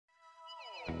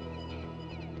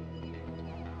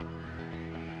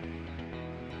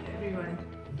everyone.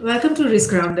 Welcome to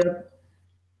Risk Roundup.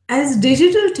 As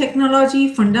digital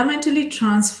technology fundamentally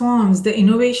transforms the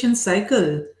innovation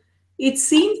cycle, it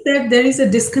seems that there is a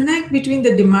disconnect between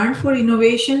the demand for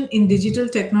innovation in digital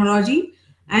technology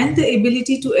and the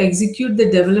ability to execute the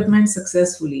development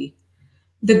successfully.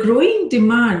 The growing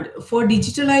demand for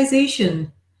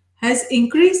digitalization has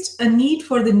increased a need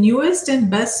for the newest and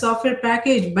best software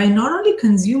package by not only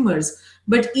consumers,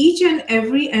 but each and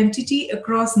every entity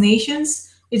across nations,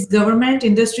 its government,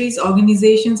 industries,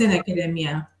 organizations, and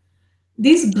academia.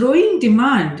 This growing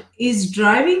demand is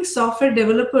driving software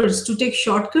developers to take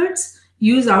shortcuts,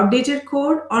 use outdated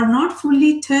code, or not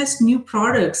fully test new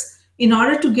products in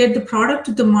order to get the product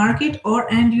to the market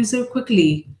or end user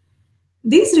quickly.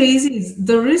 This raises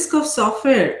the risk of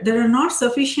software that are not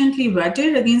sufficiently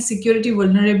vetted against security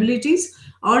vulnerabilities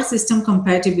or system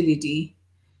compatibility.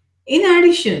 In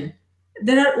addition,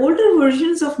 there are older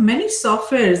versions of many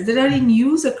softwares that are in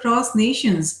use across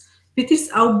nations with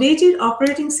its outdated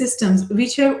operating systems,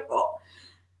 which have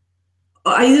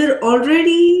either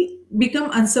already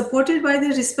become unsupported by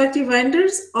their respective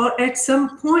vendors or at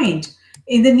some point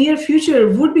in the near future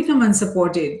would become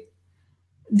unsupported.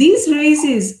 These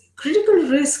raises critical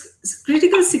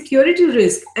security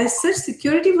risk, as such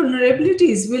security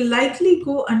vulnerabilities will likely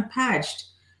go unpatched,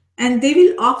 and they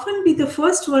will often be the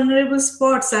first vulnerable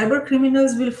spot cyber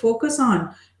criminals will focus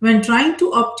on when trying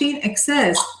to obtain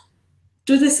access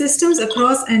to the systems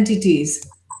across entities.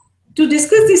 To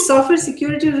discuss the software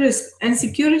security risk and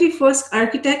security first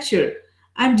architecture,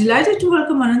 I'm delighted to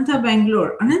welcome Ananta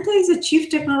Bangalore. Ananta is a Chief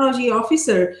Technology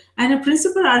Officer and a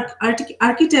Principal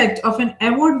Architect of an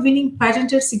award winning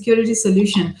patented security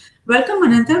solution. Welcome,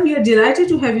 Ananta. We are delighted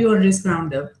to have you on Risk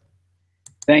Roundup.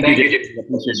 Thank you, Thank Jay. you, Jay. I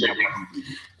appreciate the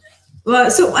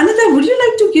opportunity. So, Ananta, would you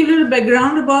like to give a little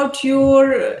background about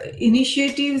your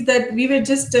initiatives that we were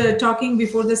just talking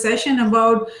before the session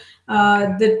about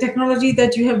the technology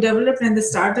that you have developed and the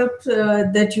startup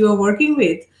that you are working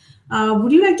with?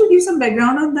 Would you like to give some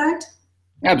background on that?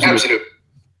 Absolutely. Absolutely.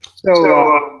 So,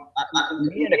 So,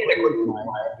 me and a me and a colleague of colleague of mine,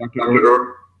 mine, Dr. Dr.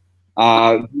 Earl,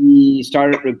 Earl, we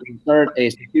started a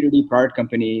security product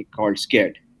company called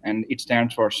SCID, and it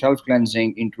stands for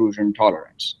Self-Cleansing Intrusion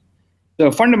Tolerance. So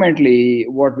fundamentally,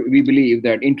 what we believe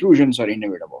that intrusions are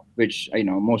inevitable, which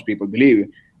most people believe.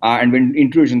 And when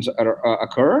intrusions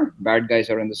occur, bad guys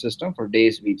are in the system for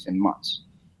days, weeks, and months.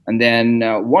 And then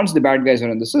once the bad guys are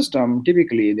in the system,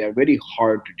 typically they are very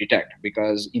hard to detect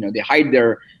because they hide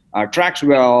their tracks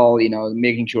well.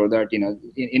 Making sure that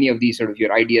any of these sort of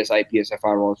your IDS, IPS,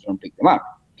 firewalls don't pick them up.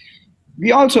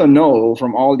 We also know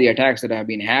from all the attacks that have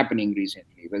been happening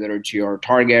recently, whether it's your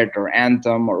Target or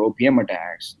Anthem or OPM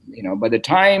attacks, by the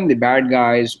time the bad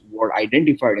guys were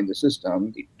identified in the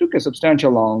system, it took a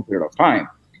substantial long period of time.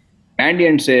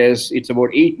 Mandiant says it's about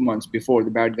 8 months before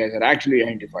the bad guys are actually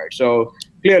identified. So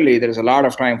clearly, there is a lot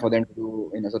of time for them to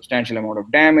do a substantial amount of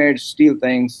damage, steal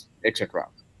things, etc.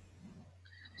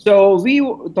 So we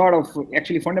thought of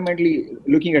actually fundamentally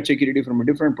looking at security from a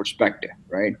different perspective,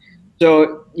 right?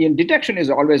 So detection has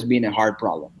always been a hard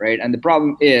problem, right? And the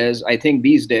problem is, I think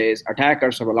these days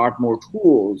attackers have a lot more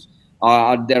tools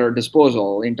at their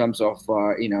disposal in terms of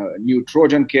new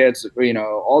Trojan kits,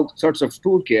 all sorts of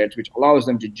toolkits which allows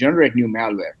them to generate new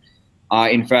malware.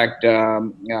 In fact,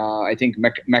 I think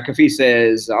McAfee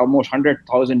says almost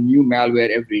 100,000 new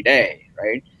malware every day,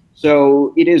 right?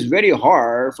 So it is very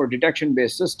hard for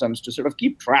detection-based systems to sort of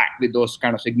keep track with those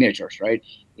kind of signatures, right?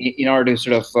 In order to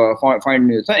sort of find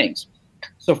new things.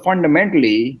 So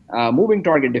fundamentally, moving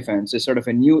target defense is sort of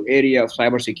a new area of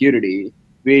cybersecurity,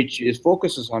 which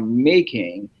focuses on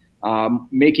making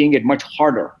it much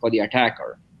harder for the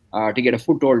attacker to get a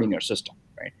foothold in your system,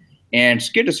 right? And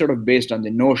SCID is sort of based on the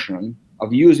notion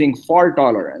of using fault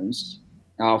tolerance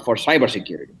for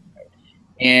cybersecurity. Right?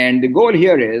 And the goal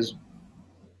here is,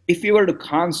 if you were to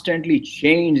constantly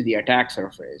change the attack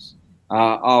surface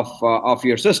of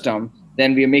your system,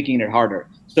 then we are making it harder.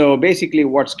 So basically,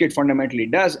 what SCID fundamentally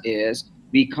does is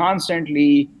we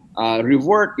constantly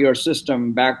revert your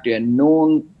system back to a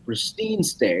known pristine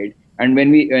state. And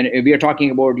when we are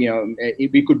talking about,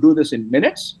 if we could do this in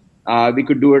minutes, we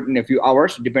could do it in a few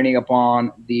hours, depending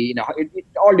upon it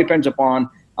all depends upon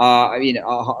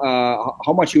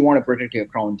how much you want to protect your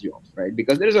crown jewels, right?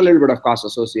 Because there is a little bit of cost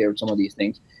associated with some of these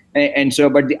things. And so,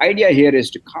 but the idea here is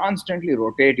to constantly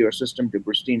rotate your system to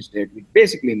pristine state, which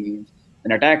basically means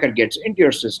an attacker gets into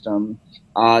your system,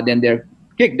 then they're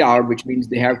kicked out, which means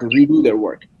they have to redo their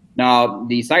work. Now,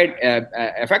 the side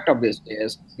effect of this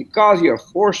is because you're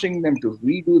forcing them to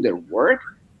redo their work,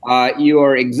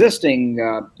 your existing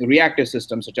reactive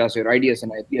systems, such as your IDS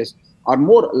and IPS, are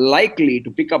more likely to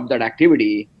pick up that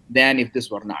activity than if this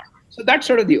were not. So that's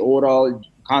sort of the overall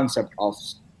concept of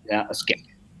SCID.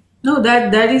 No,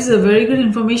 that is a very good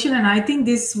information, and I think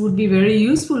this would be very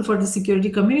useful for the security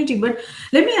community. But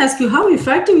let me ask you, how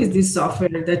effective is this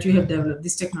software that you have developed,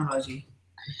 this technology?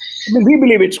 I mean, we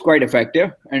believe it's quite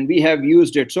effective, and we have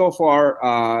used it so far.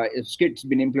 SCID's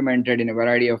been implemented in a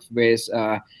variety of ways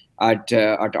at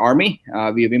Army.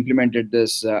 We have implemented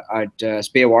this at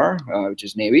SPAWAR, which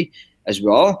is Navy, as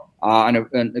well,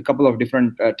 and a couple of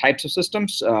different types of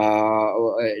systems,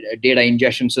 data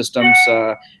ingestion systems.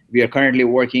 We are currently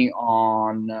working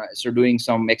on doing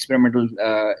some experimental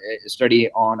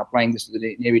study on applying this to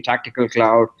the Navy Tactical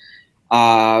Cloud.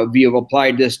 We have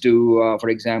applied this to, for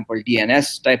example,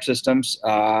 DNS type systems.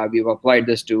 We've applied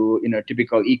this to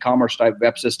typical e-commerce type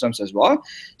web systems as well.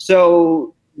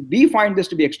 So we find this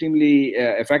to be extremely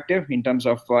effective in terms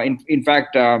of, in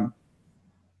fact,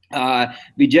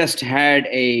 we just had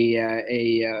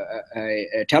a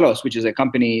Telos, which is a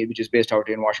company which is based out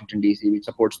in Washington, D.C., which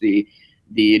supports the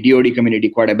DoD community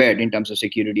quite a bit in terms of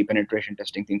security, penetration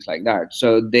testing, things like that.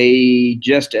 So they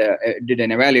just did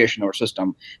an evaluation of our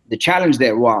system. The challenge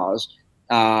there was,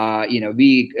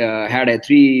 we had a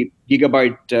 3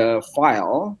 gigabyte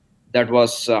file that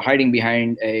was hiding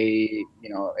behind a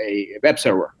web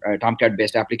server, a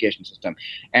Tomcat-based application system.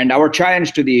 And our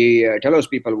challenge to the Telos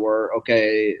people were,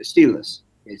 okay, steal this,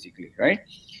 basically, right?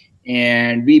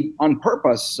 And we, on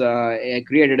purpose,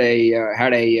 created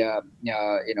had a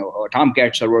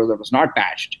Tomcat server that was not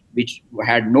patched, which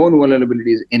had known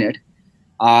vulnerabilities in it.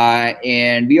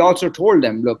 And we also told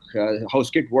them, look, how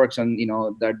SCID works, and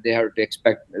that they have to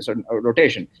expect a certain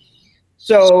rotation.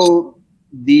 So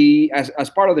as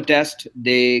part of the test,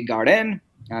 they got in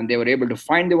and they were able to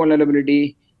find the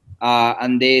vulnerability,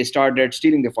 and they started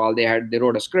stealing the file. They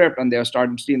wrote a script and they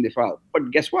started stealing the file.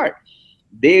 But guess what?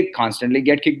 They constantly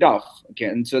get kicked off. Okay,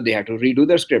 and so they had to redo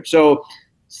their script. So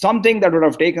something that would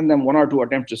have taken them 1 or 2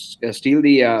 attempts to steal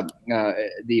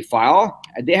the file,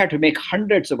 they had to make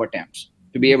hundreds of attempts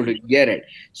to be able to get it.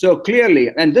 So clearly,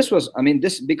 and this was,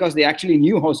 because they actually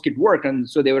knew how SCID worked, and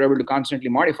so they were able to constantly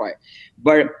modify.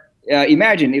 But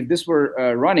imagine if this were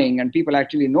running and people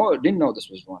actually didn't know this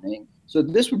was running. So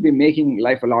this would be making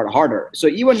life a lot harder. So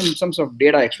even in terms of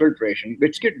data exfiltration,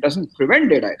 which SCID doesn't prevent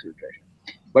data exfiltration,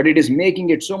 but it is making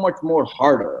it so much more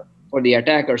harder for the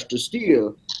attackers to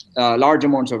steal large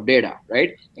amounts of data,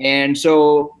 right? And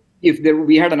so if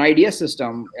we had an IDS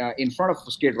system in front of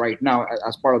SCID right now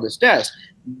as part of this test,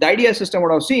 the IDS system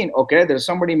would have seen, okay, there's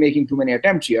somebody making too many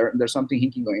attempts here, and there's something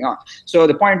hinky going on. So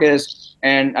the point is,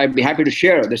 and I'd be happy to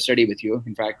share this study with you.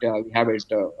 In fact, we have it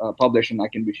published, and I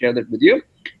can share that with you.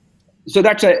 So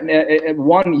that's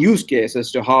one use case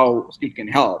as to how SCID can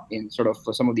help in sort of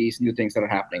some of these new things that are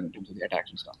happening in terms of the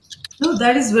attacks and stuff. No,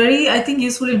 that is very, I think,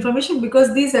 useful information,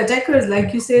 because these attackers,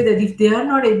 like you say, that if they are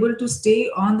not able to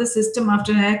stay on the system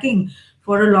after hacking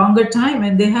for a longer time,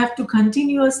 and they have to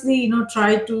continuously,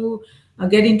 try to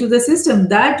get into the system,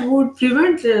 that would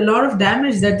prevent a lot of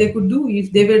damage that they could do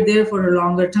if they were there for a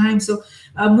longer time. So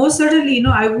most certainly,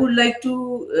 I would like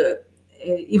to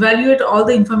evaluate all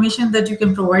the information that you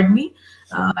can provide me.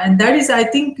 And that is, I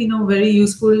think, very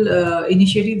useful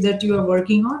initiative that you are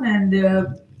working on, and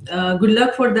good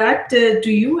luck for that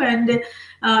to you. And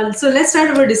so let's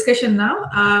start our discussion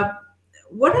now.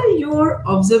 What are your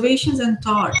observations and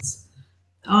thoughts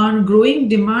on growing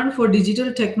demand for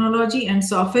digital technology and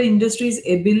software industry's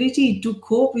ability to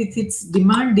cope with its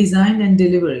demand, design, and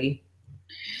delivery?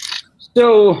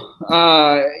 So,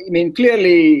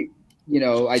 clearly,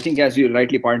 I think, as you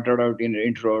rightly pointed out in the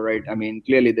intro, right?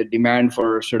 Clearly the demand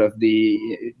for sort of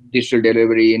the digital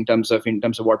delivery in terms of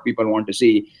what people want to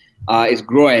see is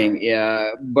growing.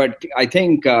 But I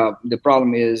think the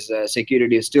problem is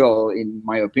security is still, in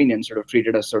my opinion, sort of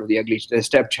treated as sort of the ugly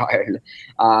stepchild.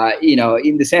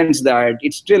 In the sense that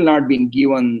it's still not being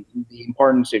given the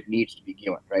importance it needs to be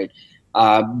given, right?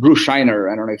 Bruce Shiner,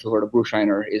 I don't know if you heard of Bruce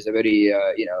Shiner, is a very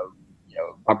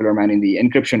popular man in the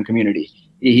encryption community.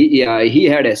 He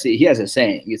has a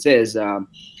saying. It says,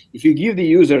 if you give the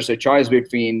users a choice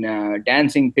between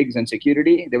dancing pigs and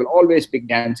security, they will always pick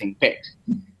dancing pigs.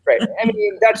 Right.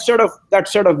 That's sort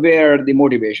of where the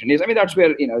motivation is. That's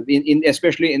where,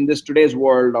 especially in this today's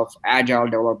world of agile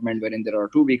development, wherein there are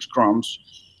 2-week scrums.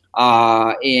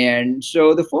 And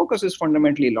so the focus is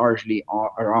fundamentally largely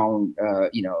around,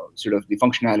 sort of the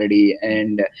functionality,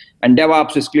 and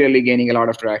DevOps is clearly gaining a lot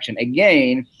of traction.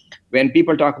 Again, when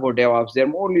people talk about DevOps,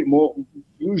 they're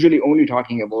usually only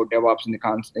talking about DevOps in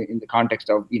the context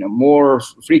of, more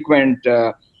frequent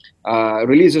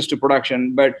releases to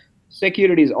production, but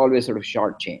security is always sort of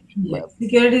short-changed. Yes,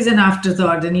 security is an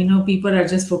afterthought, and people are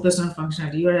just focused on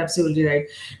functionality. You are absolutely right.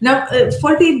 Now,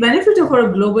 for the benefit of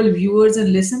our global viewers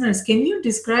and listeners, can you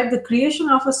describe the creation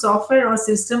of a software or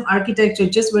system architecture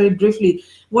just very briefly?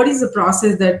 What is the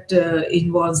process that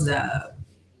involves the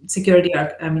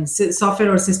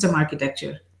software or system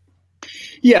architecture?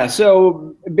 Yeah,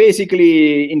 so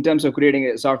basically, in terms of creating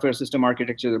a software system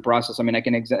architecture, the process. I mean, I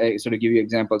can sort of give you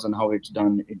examples on how it's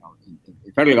done. In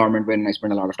the federal government, when I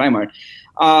spend a lot of time on it.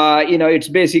 It's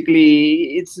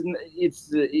basically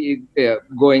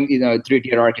going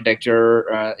 3-tier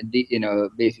architecture.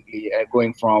 Basically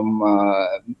going from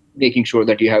making sure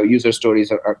that you have user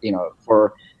stories,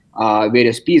 for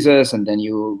various pieces, and then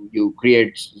you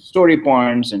create story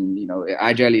points, and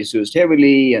agile is used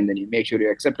heavily, and then you make sure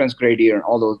your acceptance criteria and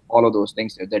all of those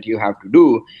things that you have to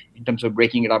do in terms of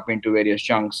breaking it up into various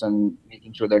chunks and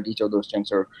making sure that each of those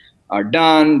chunks are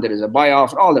done. There is a buy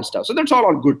off, all that stuff. So that's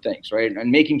all good things, right?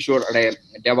 And making sure that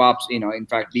DevOps, in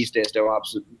fact, these days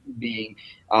DevOps being,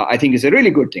 I think, is a really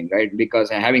good thing, right? Because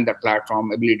having that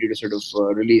platform ability to sort of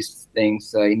release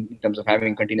things in terms of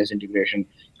having continuous integration,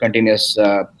 continuous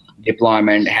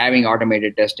deployment, having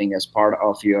automated testing as part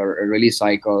of your release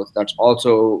cycles. That's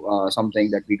also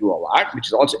something that we do a lot, which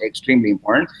is also extremely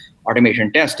important.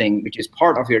 Automation testing, which is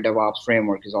part of your DevOps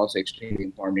framework, is also extremely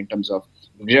important in terms of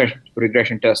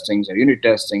regression testings or unit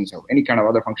testings or any kind of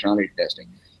other functionality testing.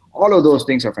 All of those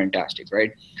things are fantastic,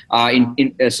 right?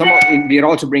 We are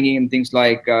also bringing in things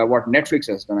like what Netflix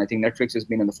has done. I think Netflix has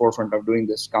been in the forefront of doing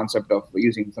this concept of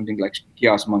using something like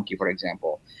Chaos Monkey, for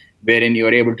example, wherein you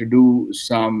are able to do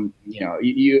some,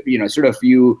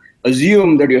 you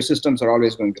assume that your systems are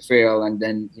always going to fail, and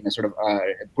then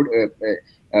put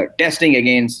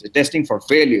testing for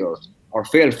failure or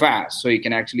fail fast, so you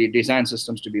can actually design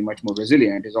systems to be much more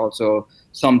resilient, is also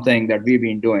something that we've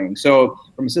been doing. So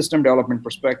from a system development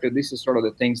perspective, this is sort of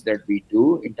the things that we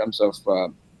do in terms of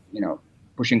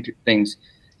pushing things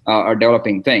or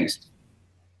developing things.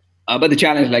 But the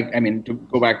challenge, to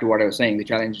go back to what I was saying, the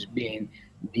challenge being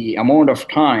the amount of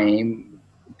time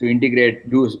to integrate,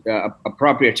 do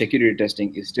appropriate security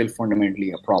testing is still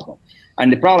fundamentally a problem.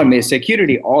 And the problem is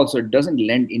security also doesn't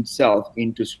lend itself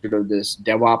into sort of this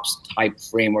DevOps type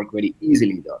framework very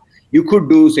easily, though. You could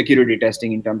do security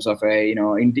testing in terms of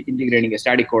integrating a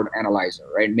static code analyzer,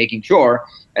 right? Making sure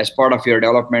as part of your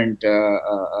development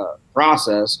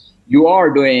process, you are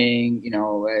doing,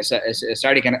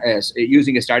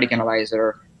 using a static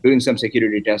analyzer, doing some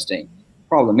security testing.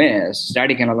 Problem is,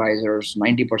 static analyzers,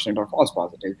 90% are false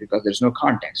positives because there's no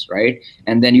context, right?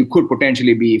 And then you could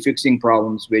potentially be fixing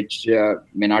problems which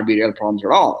may not be real problems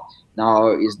at all. Now,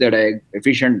 is that a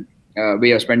efficient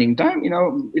way of spending time?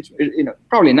 It's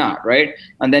probably not, right?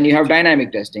 And then you have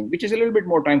dynamic testing, which is a little bit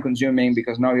more time consuming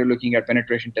because now you're looking at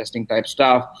penetration testing type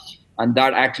stuff. And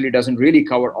that actually doesn't really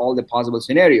cover all the possible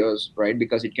scenarios, right?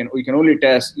 Because you can't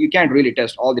really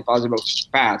test all the possible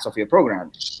paths of your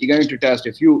program. You're going to test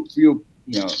a few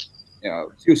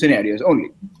scenarios only.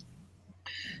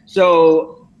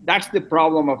 So that's the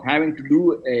problem of having to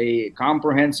do a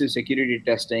comprehensive security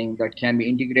testing that can be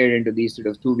integrated into these sort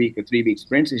of 2-week or 3-week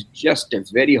sprints is just a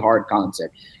very hard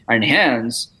concept. And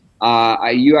hence,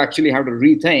 you actually have to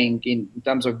rethink in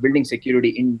terms of building security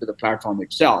into the platform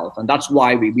itself. And that's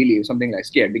why we believe something like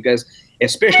Scared, because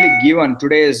especially given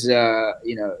today's,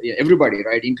 everybody,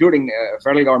 right, including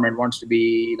federal government wants to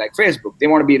be like Facebook. They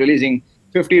want to be releasing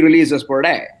 50 releases per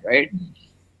day, right?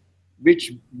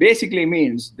 Which basically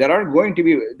means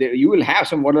you will have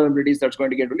some vulnerabilities that's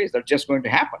going to get released. That's just going to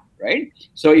happen, right?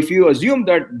 So if you assume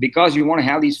that because you want to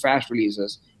have these fast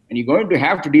releases and you're going to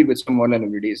have to deal with some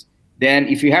vulnerabilities, then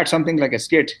if you had something like a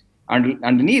skit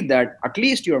underneath that, at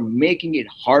least you're making it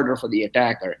harder for the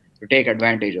attacker to take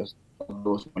advantage of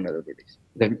those vulnerabilities.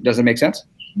 Does it make sense?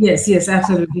 Yes,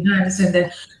 absolutely. No, I understand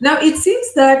that. Now, it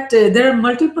seems that there are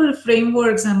multiple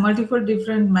frameworks and multiple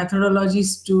different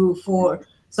methodologies for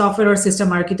software or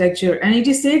system architecture. And it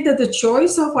is said that the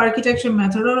choice of architecture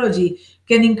methodology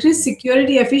can increase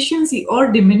security efficiency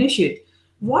or diminish it.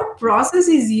 What process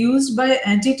is used by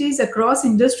entities across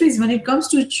industries when it comes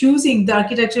to choosing the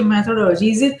architecture methodology?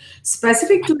 Is it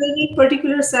specific to any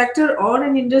particular sector or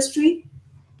an industry?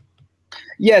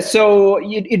 Yeah, so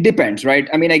it depends, right?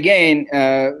 I mean, again,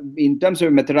 in terms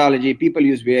of methodology, people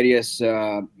use various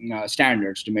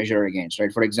standards to measure against,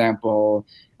 right? For example,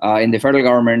 in the federal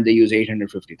government, they use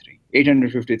 853.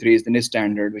 853 is the NIST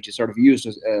standard, which is sort of used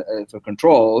for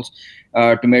controls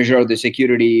to measure the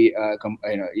security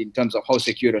in terms of how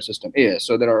secure a system is.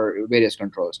 So there are various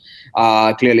controls.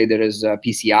 Clearly, there is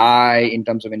PCI in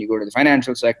terms of when you go to the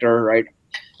financial sector, right?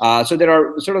 So there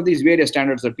are sort of these various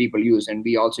standards that people use, and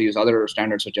we also use other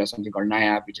standards such as something called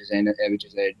NIAP, which is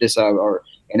a DISA or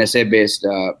NSA based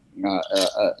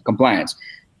compliance.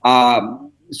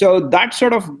 So that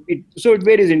sort of it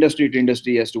varies industry to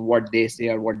industry as to what they say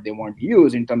or what they want to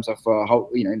use in terms of how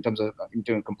in terms of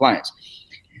internal compliance.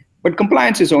 But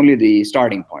compliance is only the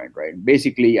starting point, right?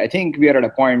 Basically, I think we are at a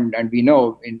point, and we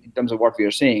know in terms of what we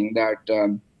are seeing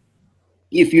that.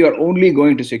 If you are only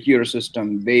going to secure a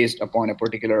system based upon a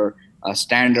particular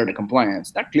standard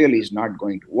compliance, that clearly is not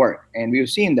going to work. And we've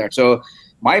seen that. So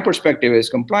my perspective is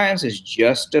compliance is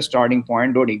just a starting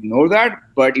point. Don't ignore that.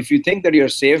 But if you think that you're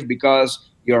safe because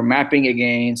you're mapping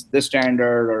against this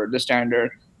standard or this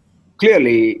standard,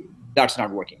 clearly that's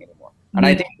not working anymore. And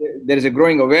I think there is a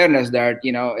growing awareness that,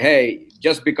 hey,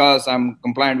 just because I'm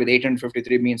compliant with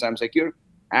 853 means I'm secure.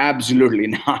 Absolutely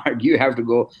not. You have to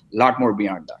go a lot more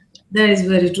beyond that. That is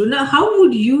very true. Now, how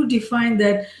would you define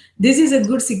that this is a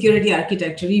good security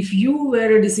architecture? If you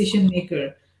were a decision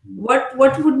maker, what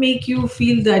would make you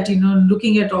feel that,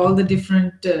 looking at all the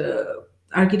different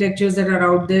architectures that are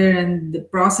out there and the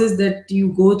process that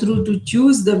you go through to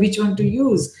choose which one to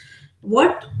use,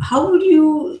 how would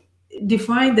you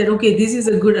define that, okay, this is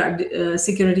a good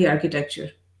security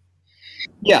architecture?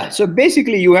 Yeah, so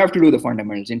basically you have to do the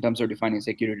fundamentals in terms of defining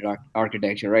security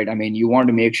architecture, right? I mean, you want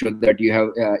to make sure that you have,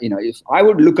 if I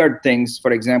would look at things,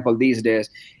 for example, these days,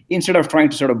 instead of trying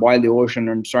to sort of boil the ocean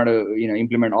and try to,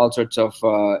 implement all sorts of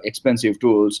expensive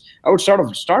tools, I would start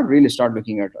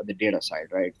looking at the data side,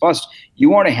 right? First,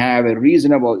 you want to have a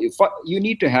reasonable, you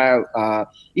need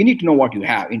to know what you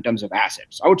have in terms of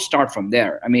assets. I would start from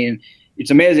there. I mean, it's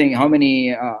amazing how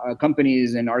many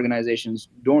companies and organizations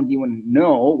don't even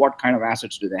know what kind of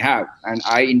assets do they have. And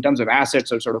in terms of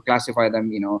assets, I'll sort of classify them,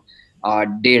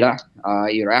 data,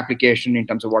 your application in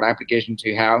terms of what applications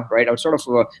you have, right? I would sort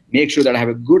of make sure that I have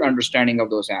a good understanding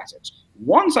of those assets.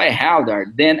 Once I have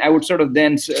that, then I would sort of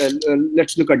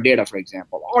let's look at data, for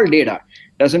example. All data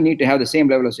doesn't need to have the same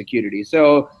level of security.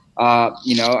 So,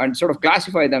 and sort of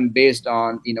classify them based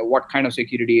on, what kind of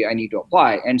security I need to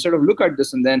apply, and sort of look at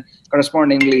this and then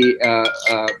correspondingly,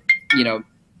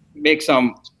 make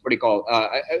some,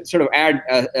 sort of add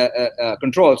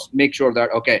controls, make sure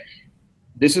that, okay,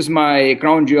 this is my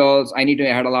crown jewels. I need to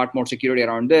add a lot more security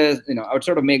around this. I would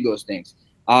sort of make those things.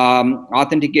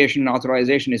 Authentication and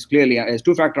authorization is clearly, as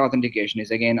two-factor authentication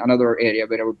is again another area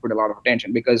where I would put a lot of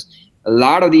attention, because a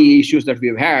lot of the issues that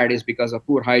we've had is because of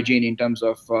poor hygiene in terms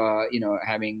of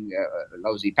having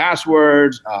lousy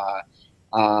passwords,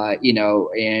 and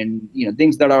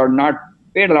things that are not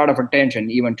paid a lot of attention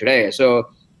even today. So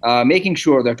making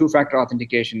sure that two-factor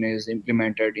authentication is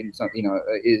implemented in some,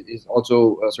 is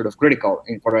also sort of critical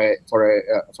for an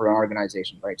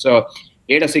organization, right? So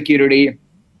data security,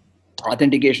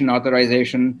 authentication,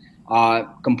 authorization,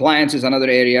 compliance is another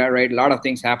area, right? A lot of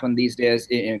things happen these days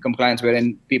in compliance,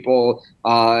 wherein people,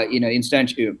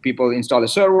 people install a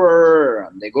server,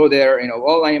 and they go there,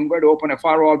 well, I am going to open a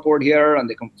firewall port here, and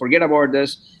they forget about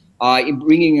this.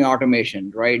 Bringing in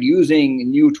automation, right? Using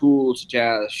new tools such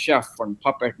as Chef and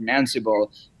Puppet and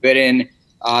Ansible, wherein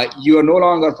you are no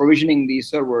longer provisioning these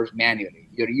servers manually.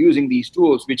 You're using these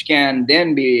tools, which can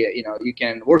then be, you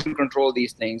can version control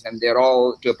these things, and they're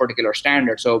all to a particular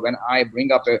standard. So when I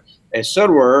bring up a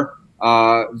server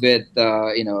with,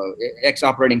 X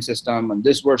operating system and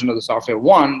this version of the software,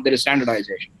 one, there is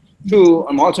standardization. Two,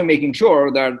 I'm also making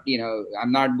sure that,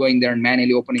 I'm not going there and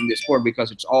manually opening this port, because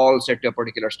it's all set to a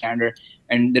particular standard,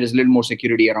 and there is a little more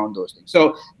security around those things.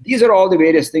 So these are all the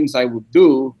various things I would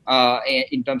do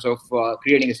in terms of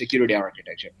creating a security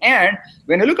architecture. And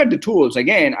when I look at the tools,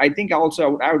 again, I think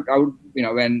also I would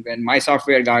when my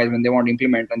software guys, when they want to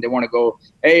implement and they want to go,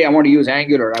 hey, I want to use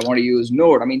Angular, I want to use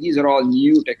Node. I mean, these are all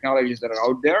new technologies that are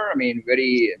out there. I mean,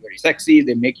 very, very sexy.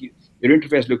 They make your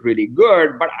interface look really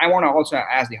good, but I want to also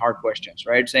ask the hard questions,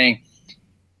 right? Saying,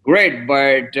 great,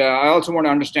 but I also want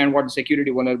to understand what the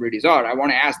security vulnerabilities are. I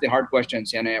want to ask the hard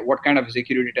questions, and what kind of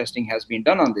security testing has been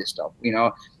done on this stuff?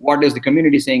 What is the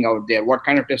community saying out there? What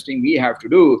kind of testing we have to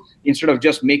do, instead of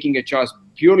just making a choice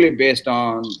purely based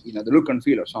on the look and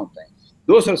feel or something.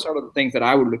 Those are sort of the things that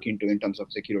I would look into in terms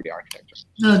of security architecture.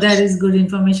 No, that is good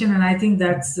information, and I think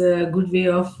that's a good way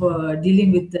of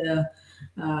dealing with the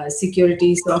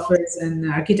security softwares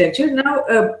and architecture. Now,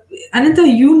 Ananta,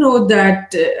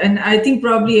 that, and I think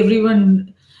probably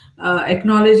everyone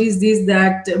acknowledges this,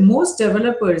 that most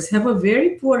developers have a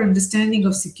very poor understanding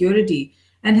of security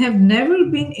and have never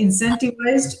been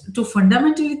incentivized to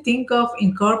fundamentally think of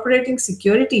incorporating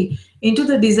security into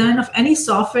the design of any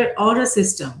software or a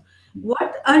system.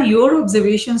 What are your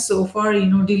observations so far,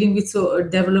 dealing with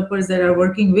developers that are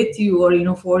working with you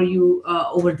or, for you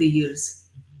over the years?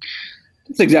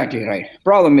 That's exactly right.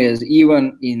 Problem is,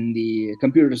 even in the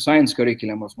computer science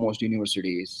curriculum of most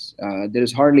universities, there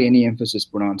is hardly any emphasis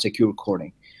put on secure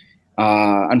coding.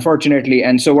 Unfortunately,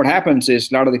 and so what happens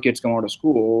is a lot of the kids come out of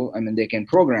school. I mean, they can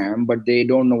program, but they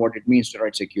don't know what it means to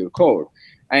write secure code,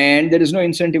 and there is no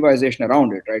incentivization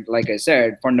around it, right? Like I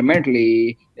said,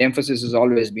 fundamentally, the emphasis has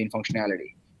always been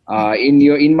functionality. In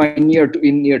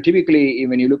your typically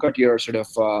when you look at your sort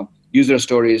of user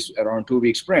stories around 2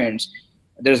 week sprints,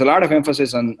 there's a lot of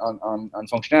emphasis on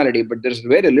functionality, but there's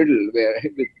very little where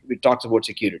it talks about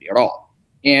security at all.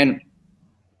 And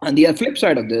on the flip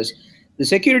side of this, the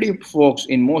security folks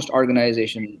in most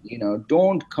organizations,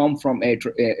 don't come from a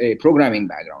programming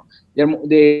background.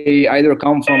 They either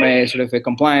come from a sort of a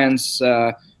compliance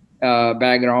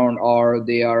background, or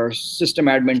they are system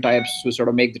admin types who sort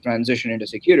of make the transition into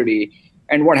security.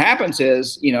 And what happens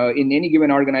is, in any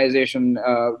given organization,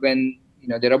 when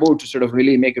they're about to sort of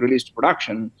really make a release to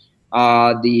production,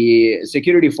 the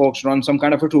security folks run some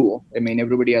kind of a tool. I mean,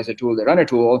 everybody has a tool, they run a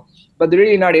tool, but they're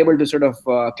really not able to sort of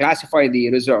classify the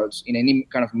results in any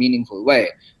kind of meaningful way.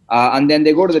 And then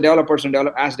they go to the developers and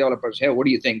ask developers, hey, what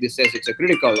do you think? This says it's a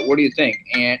critical. What do you think?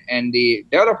 And the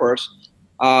developers,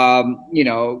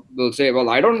 will say, well,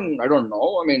 I don't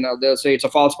know. I mean, they'll say it's a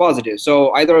false positive.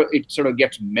 So either it sort of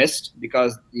gets missed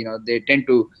because they tend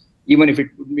to, even if it,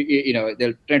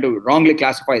 they'll tend to wrongly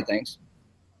classify things.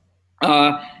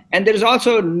 And there is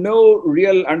also no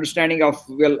real understanding of,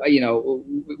 well,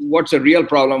 what's a real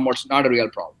problem, what's not a real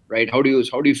problem, right? How do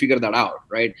you figure that out,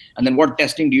 right? And then what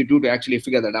testing do you do to actually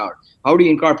figure that out? How do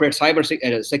you incorporate cyber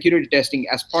security testing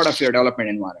as part of your development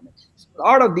environment? A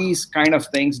lot of these kind of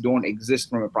things don't exist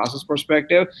from a process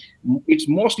perspective. It's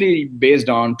mostly based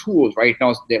on tools. Right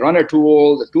now, they run a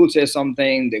tool, the tool says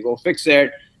something, they go fix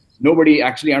it. Nobody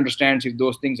actually understands if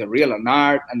those things are real or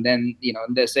not. And then,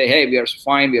 they say, hey, we are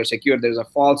fine, we are secure. There's a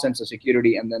false sense of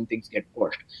security, and then things get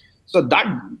pushed. So that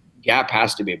gap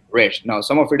has to be bridged. Now,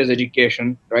 some of it is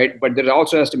education, right? But there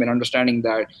also has to be an understanding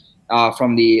that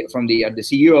from the at the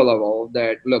CEO level,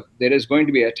 that look, there is going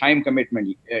to be a time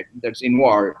commitment that's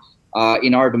involved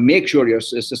in order to make sure your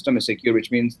system is secure, which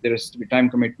means there has to be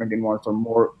time commitment involved for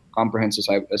more comprehensive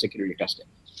security testing.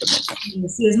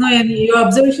 Yes, no, and your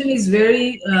observation is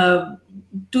very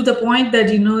to the point that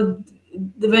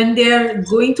when they are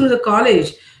going through the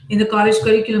college, in the college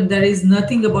curriculum, there is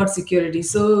nothing about security.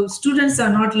 So students are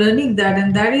not learning that,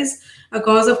 and that is a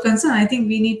cause of concern. I think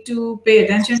we need to pay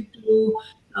attention to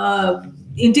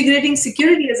integrating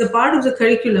security as a part of the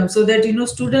curriculum, so that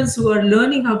students who are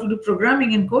learning how to do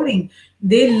programming and coding,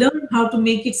 they learn how to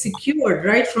make it secured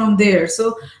right from there.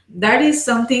 So that is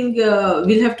something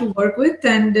we'll have to work with,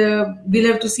 and we'll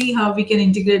have to see how we can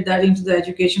integrate that into the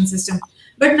education system.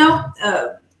 But now,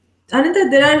 Ananta,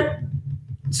 there are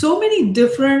so many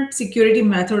different security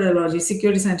methodologies,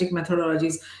 security centric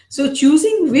methodologies. So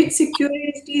choosing which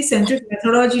security centric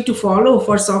methodology to follow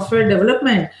for software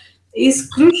development is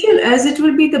crucial, as it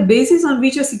will be the basis on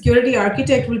which a security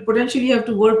architect will potentially have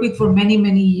to work with for many,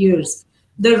 many years.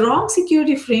 The wrong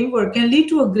security framework can lead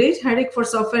to a great headache for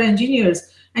software engineers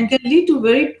and can lead to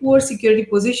very poor security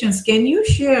positions. Can you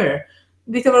share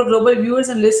with our global viewers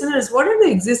and listeners what are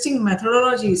the existing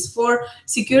methodologies for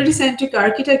security centric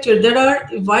architecture that are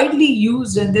widely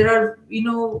used and that are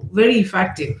very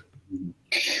effective?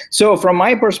 So from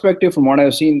my perspective, from what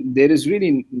I've seen, there is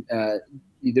really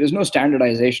there is no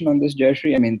standardization on this,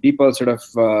 Jayashree. I mean, people sort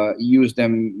of use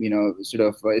them,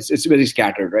 it's very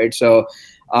scattered, right? So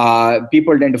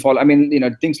people tend to follow, I mean,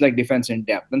 things like defense in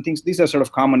depth and things, these are sort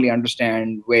of commonly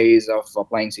understand ways of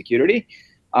applying security.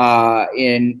 But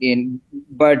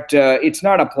it's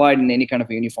not applied in any kind of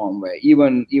a uniform way,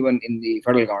 even in the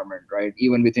federal government, right?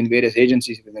 Even within various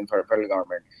agencies within federal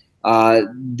government.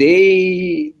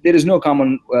 There is no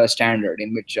common standard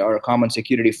in which, or a common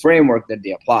security framework that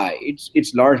they apply.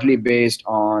 It's largely based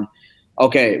on,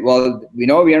 okay, well,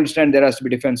 we understand there has to be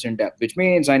defense in depth, which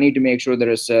means I need to make sure there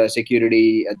is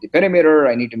security at the perimeter.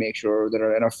 I need to make sure there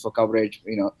are enough coverage,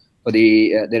 for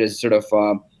the there is sort of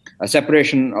a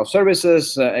separation of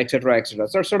services, et cetera, et cetera.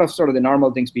 So sort of the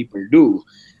normal things people do.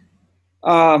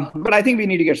 But I think we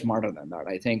need to get smarter than that,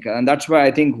 I think. And that's why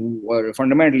I think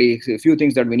fundamentally a few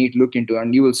things that we need to look into.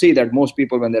 And you will see that most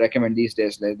people, when they recommend these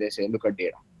days, they say, look at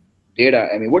data. Data,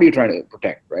 I mean, what are you trying to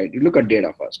protect, right? You look at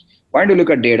data first. Why don't you look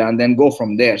at data and then go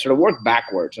from there, sort of work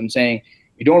backwards and saying,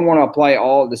 You don't want to apply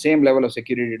all the same level of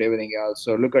security to everything else.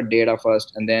 So look at data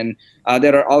first, and then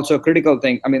there are also critical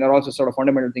things. I mean, there are also sort of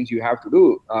fundamental things you have to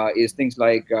do. Is things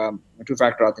like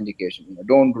two-factor authentication.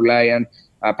 Don't rely on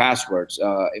passwords.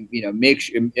 Make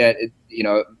sure,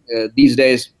 these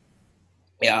days,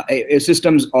 yeah,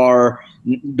 systems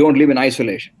don't live in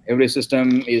isolation. Every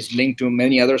system is linked to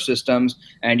many other systems,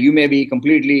 and you may be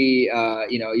completely,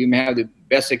 you may have the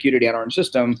best security around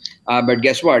system, but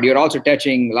guess what? You're also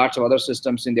touching lots of other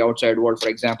systems in the outside world. For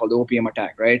example, the opium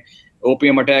attack, right?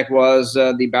 Opium attack was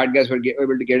the bad guys were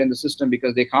able to get in the system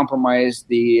because they compromised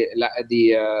the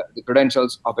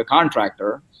credentials of a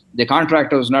contractor. The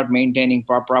contractor was not maintaining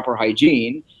proper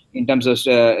hygiene in terms of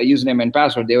username and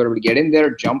password. They were able to get in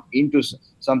there, jump into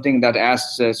something that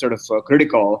as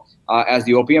critical as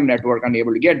the OPM network,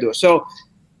 unable to get those. So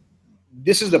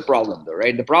this is the problem, though,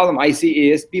 right? The problem I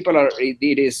see is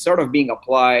it is sort of being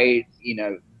applied in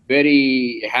a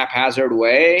very haphazard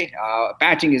way.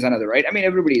 Patching is another, right? I mean,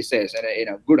 everybody says,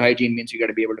 good hygiene means you got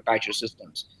to be able to patch your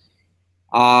systems.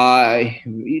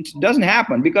 It doesn't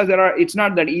happen because it's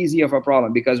not that easy of a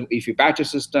problem, because if you patch a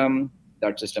system,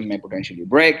 that system may potentially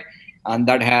break, and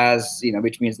that has,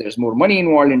 which means there's more money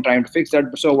involved in trying to fix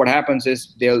that. So what happens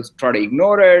is they'll try to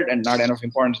ignore it, and not enough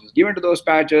importance is given to those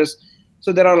patches.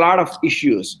 So there are a lot of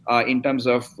issues in terms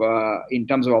of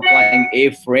applying a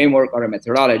framework or a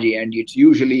methodology, and it's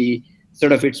usually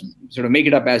sort of make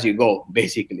it up as you go,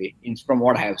 basically, from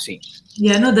what I have seen.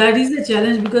 Yeah, no, that is the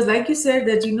challenge, because like you said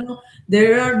that,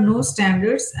 there are no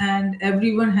standards and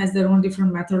everyone has their own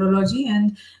different methodology.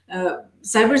 And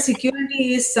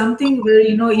cybersecurity is something where,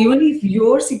 even if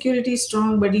your security is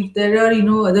strong, but if there are,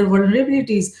 other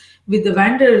vulnerabilities with the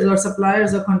vendors or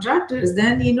suppliers or contractors,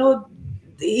 then,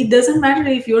 it doesn't matter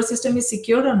if your system is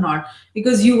secure or not,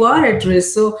 because you are at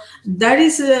risk. So that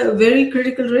is a very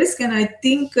critical risk, and I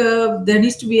think there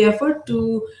needs to be effort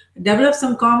to develop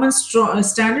some common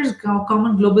standards,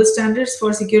 common global standards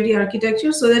for security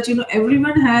architecture, so that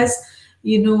everyone has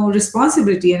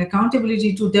responsibility and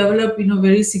accountability to develop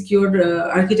very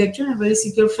secure architecture and very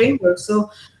secure framework.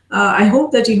 So I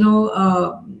hope that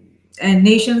and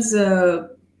nations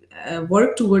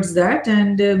work towards that,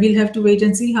 and we'll have to wait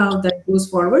and see how that goes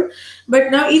forward.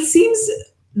 But now it seems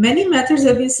many methods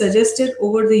have been suggested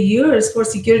over the years for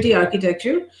security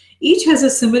architecture. Each has a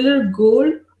similar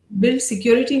goal: build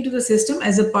security into the system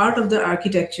as a part of the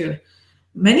architecture.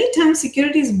 Many times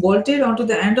security is bolted onto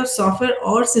the end of software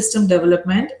or system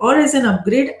development, or as an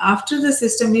upgrade after the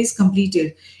system is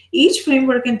completed. Each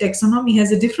framework and taxonomy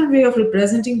has a different way of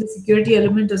representing the security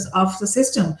element of the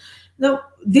system. Now,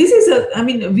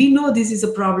 we know this is a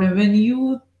problem when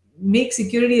you make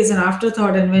security as an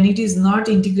afterthought and when it is not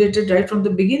integrated right from the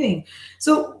beginning.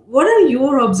 So what are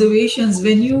your observations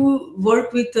when you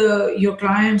work with your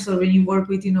clients, or when you work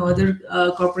with other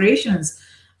corporations?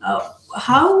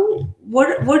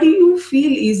 What do you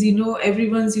feel is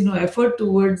everyone's effort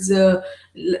towards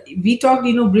we talked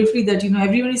briefly that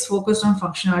everyone is focused on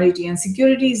functionality, and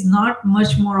security is not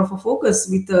much more of a focus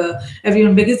with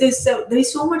everyone, because there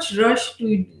is so much rush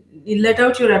to let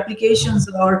out your applications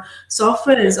or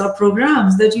softwares or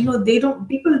programs that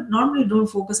people normally don't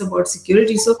focus about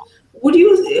security. So what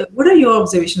are your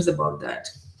observations about that?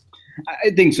 I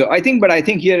think so. I think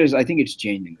it's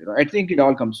changing. I think it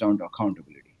all comes down to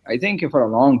accountability. I think for a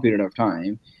long period of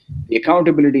time, the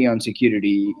accountability on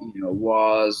security,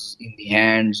 was in the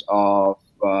hands of,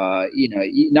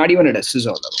 not even at a CISO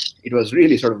level. It was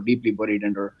really sort of deeply buried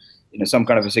under, some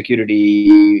kind of a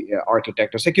security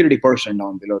architect or security person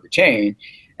down below the chain,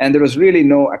 and there was really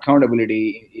no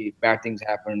accountability if bad things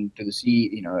happened to the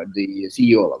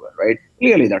CEO level, right?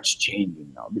 Clearly, that's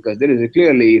changing now, because there is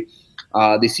clearly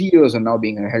the CEOs are now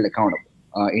being held accountable.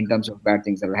 In terms of bad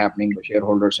things that are happening by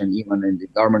shareholders, and even in the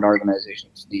government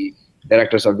organizations, the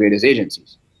directors of various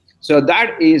agencies. So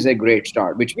that is a great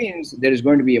start, which means there is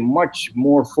going to be a much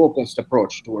more focused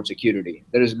approach towards security.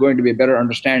 There is going to be a better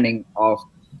understanding of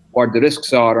what the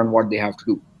risks are and what they have to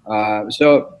do.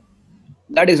 So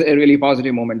that is a really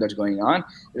positive moment that's going on.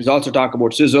 There's also talk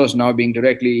about CISOs now being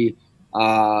directly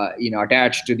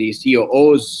attached to the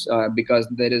COOs, because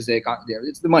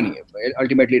it's the money.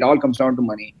 Ultimately, it all comes down to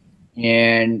money.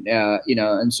 And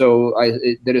so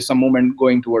there is some movement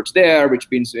going towards there, which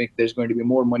means there's going to be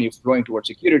more money flowing towards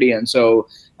security. And so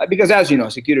because, as you know,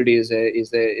 security is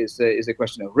a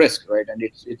question of risk, right? And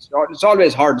it's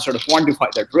always hard to sort of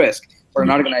quantify that risk for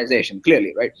an organization,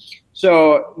 clearly, right?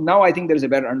 So now I think there is a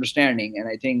better understanding, and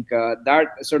I think that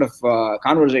sort of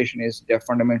conversation is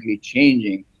fundamentally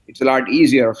changing it's a lot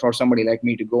easier for somebody like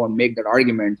me to go and make that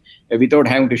argument without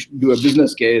having to do a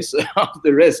business case of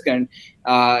the risk. And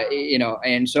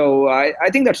and so I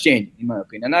think that's changing, in my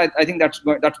opinion. And I think that's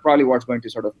probably what's going to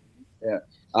sort of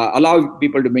uh, allow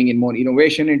people to bring in more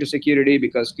innovation into security,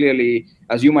 because clearly,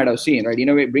 as you might have seen, right,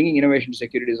 bringing innovation to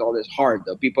security is always hard.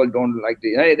 Though people don't like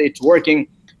hey, it's working.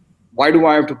 Why do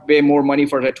I have to pay more money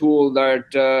for a tool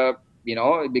that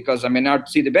because I may not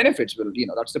see the benefits? Well,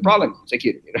 that's the problem in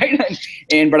security, right?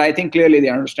 But I think clearly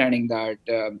they're understanding that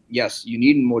yes, you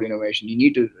need more innovation. You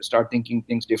need to start thinking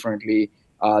things differently.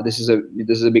 This is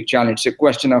a big challenge. It's a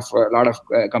question of a lot of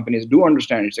companies do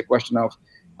understand. It's a question of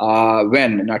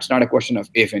when, and that's not a question of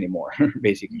if anymore,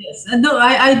 basically. Yes, and no,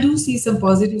 I do see some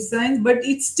positive signs, but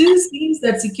it still seems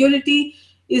that security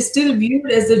is still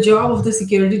viewed as the job of the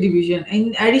security division.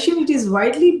 In addition, it is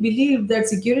widely believed that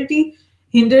security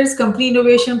hinders company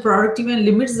innovation, productivity, and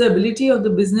limits the ability of the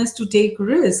business to take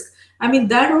risk. I mean,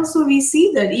 that also we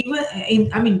see that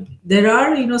even I mean, there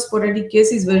are, sporadic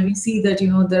cases where we see that,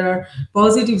 there are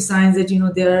positive signs that,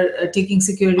 they are taking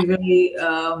security very,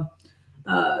 uh,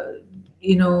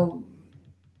 you know,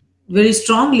 very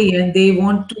strongly and they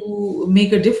want to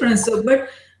make a difference. So, but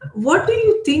what do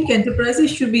you think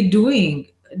enterprises should be doing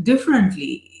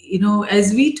differently?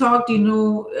 As we talked, in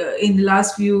the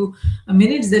last few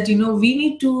minutes, that we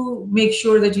need to make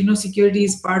sure that security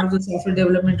is part of the software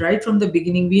development right from the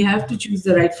beginning. We have to choose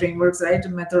the right frameworks, right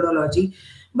methodology.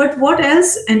 But what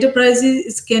else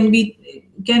enterprises can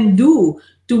do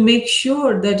to make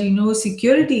sure that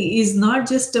security is not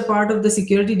just a part of the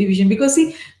security division? Because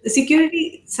see,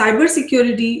 security, cyber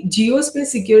security, geospace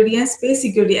security, and space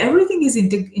security, everything is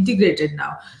integrated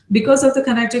now because of the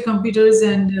connected computers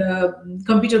and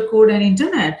computer code and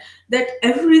internet, that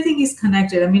everything is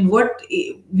connected. I mean, what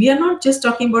we are not just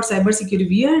talking about cyber security,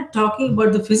 we are talking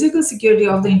about the physical security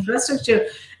of the infrastructure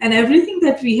and everything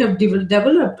that we have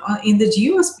developed in the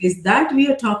geospace, that we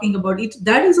are talking about it,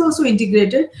 that is also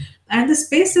integrated, and the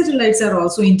space satellites are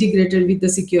also integrated with the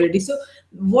security. So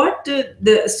what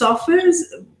the softwares,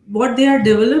 what they are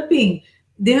developing,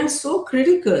 they are so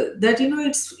critical that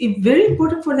it's very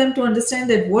important for them to understand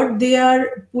that what they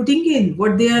are putting in,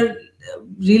 what they are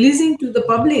releasing to the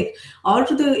public or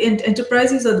to the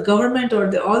enterprises or the government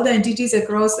or all the entities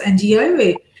across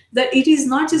NGIOA, that it is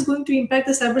not just going to impact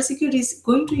the cybersecurity, it's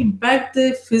going to impact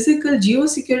the physical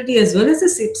geosecurity as well as the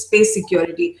space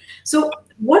security. So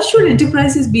what should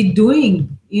enterprises be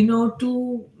doing,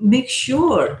 to make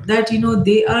sure that,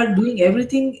 they are doing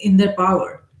everything in their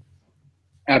power?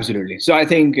 Absolutely. So I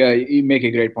think you make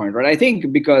a great point, right? I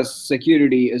think because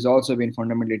security has also been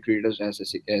fundamentally treated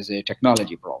as a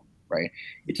technology problem, right?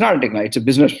 It's not a technology; it's a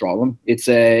business problem.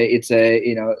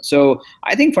 So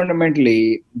I think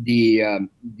fundamentally the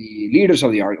leaders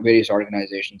of the various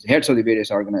organizations, the heads of the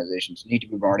various organizations, need to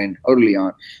be brought in early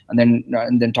on, and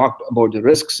then talk about the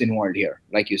risks involved here,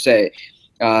 like you say.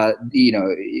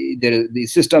 The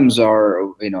systems are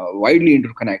widely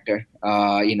interconnected.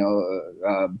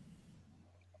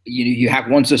 You have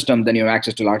one system, then you have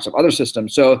access to lots of other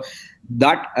systems. So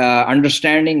that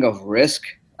understanding of risk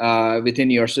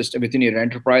within your system, within your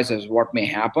enterprise, is what may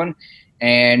happen.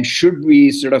 And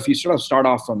you sort of start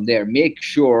off from there. Make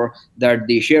sure that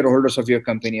the shareholders of your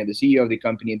company and the CEO of the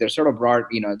company, they're sort of brought,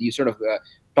 you sort of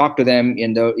talk to them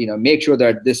in the, make sure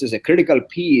that this is a critical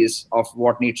piece of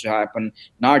what needs to happen,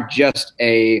 not just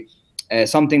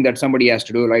something that somebody has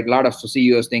to do. Like a lot of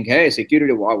CEOs think, hey,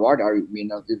 security, what are you,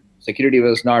 security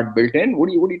was not built in. What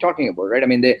are you talking about, right? I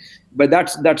mean, but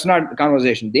that's not the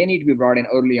conversation. They need to be brought in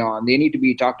early on. They need to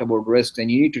be talked about risks, and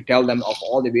you need to tell them of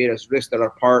all the various risks that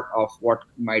are part of what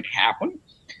might happen.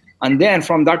 And then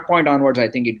from that point onwards, I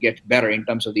think it gets better in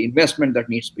terms of the investment that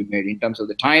needs to be made, in terms of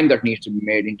the time that needs to be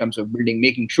made, in terms of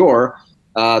making sure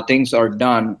things are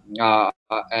done,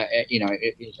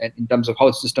 in terms of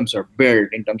how systems are built,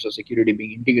 in terms of security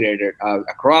being integrated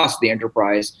across the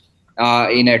enterprise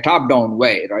in a top-down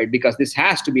way, right? Because this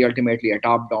has to be ultimately a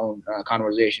top-down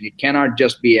conversation. It cannot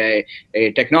just be a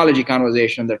technology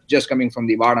conversation that's just coming from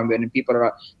the bottom when people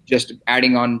are just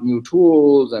adding on new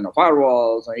tools and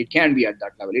firewalls. It can't be at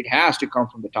that level. It has to come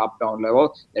from the top-down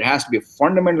level. There has to be a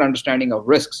fundamental understanding of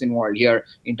risks involved here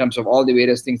in terms of all the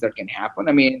various things that can happen.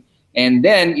 I mean, And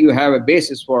then you have a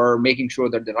basis for making sure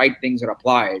that the right things are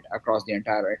applied across the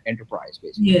entire enterprise,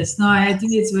 basically. Yes, no, I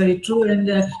think it's very true, and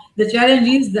the challenge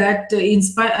is that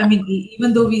inspire. I mean,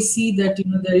 even though we see that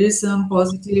there is some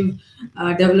positive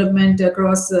development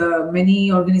across many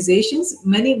organizations,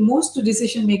 most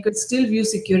decision makers still view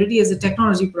security as a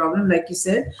technology problem, like you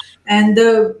said, and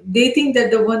they think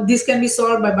that this can be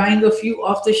solved by buying a few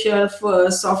off-the-shelf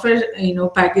software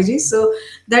packages. So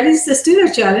that is still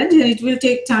a challenge, and it will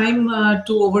take time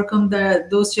to overcome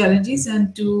those challenges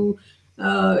and to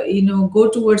go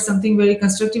towards something very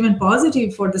constructive and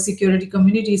positive for the security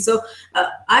community. So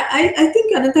I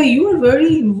think, Ananta, you are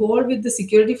very involved with the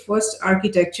security first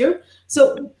architecture.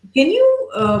 So can you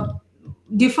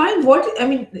define what, I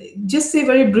mean, just say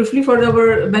very briefly for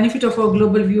our benefit of our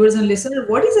global viewers and listeners,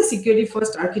 what is a security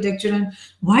first architecture and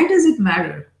why does it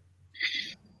matter?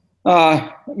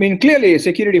 I mean, clearly,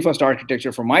 security first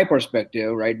architecture, from my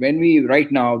perspective, right? When we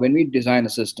design a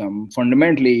system,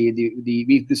 fundamentally,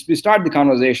 we start the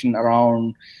conversation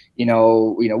around,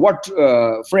 what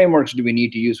frameworks do we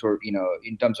need to use for,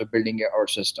 in terms of building our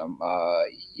system?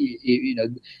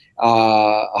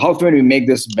 How can we make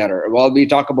this better? Well, we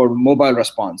talk about mobile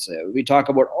responsive. We talk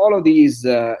about all of these,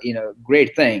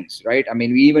 great things, right? I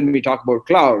mean, we talk about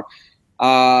cloud.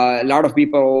 A lot of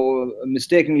people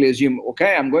mistakenly assume,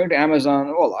 okay, I'm going to Amazon,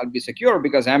 well, I'll be secure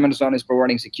because Amazon is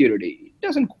providing security. It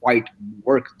doesn't quite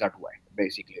work that way,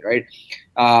 basically, right?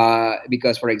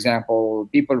 Because, for example,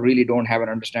 people really don't have an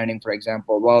understanding, for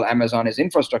example, well, Amazon is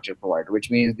infrastructure provider, which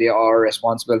means they are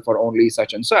responsible for only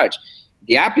such and such.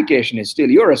 The application is still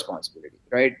your responsibility,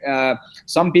 right?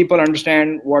 Some people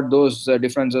understand what those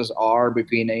differences are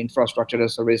between an infrastructure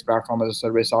as a service, platform as a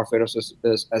service, software as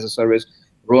a service,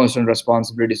 roles and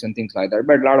responsibilities and things like that.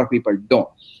 But a lot of people don't.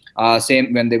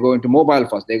 Same when they go into mobile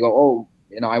first, they go, oh,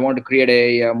 I want to create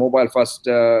a mobile first,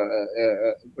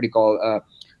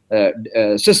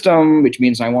 system, which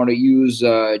means I want to use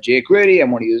jQuery, I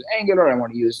want to use Angular, I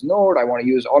want to use Node, I want to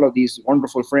use all of these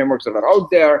wonderful frameworks that are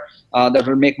out there that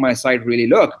will make my site really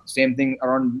look. Same thing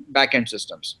around backend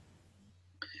systems.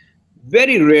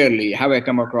 Very rarely have I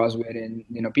come across wherein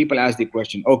people ask the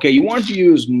question, okay, you want to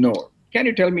use Node. Can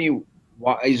you tell me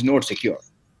why is Node secure?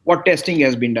 What testing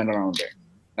has been done around it?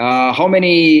 How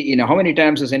many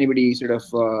times has anybody sort of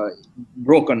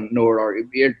broken Node or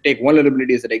take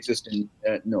vulnerabilities that exist in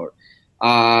Node?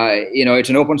 It's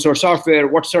an open source software.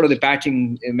 What's sort of the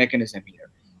patching mechanism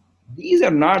here? These are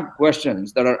not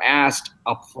questions that are asked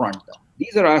upfront, though.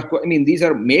 These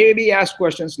are maybe asked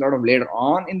questions a lot of later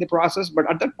on in the process, but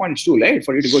at that point, it's too late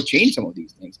for you to go change some of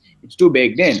these things. It's too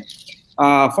baked in.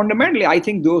 Fundamentally, I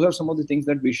think those are some of the things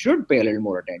that we should pay a little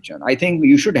more attention. I think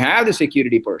you should have the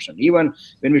security person, even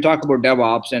when we talk about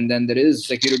DevOps, and then there is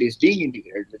security is being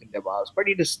integrated within DevOps, but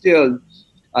it is still,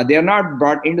 they are not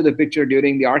brought into the picture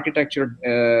during the architecture,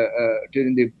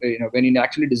 during the, when you're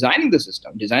actually designing the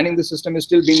system. Designing the system is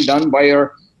still being done by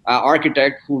your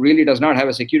architect who really does not have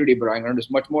a security background, is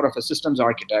much more of a systems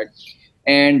architect.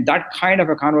 And that kind of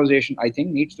a conversation, I think,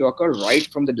 needs to occur right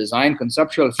from the design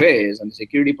conceptual phase, and the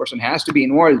security person has to be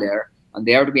involved there, and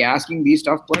they have to be asking these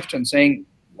tough questions, saying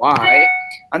why.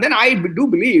 And then I do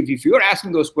believe if you're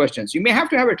asking those questions, you may have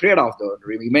to have a trade-off, though.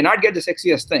 You may not get the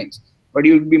sexiest things, but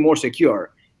you'll be more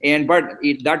secure.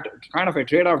 That kind of a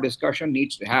trade-off discussion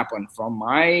needs to happen. From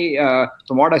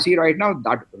what I see right now,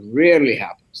 that rarely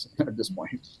happens at this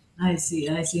point. I see.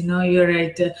 No, you're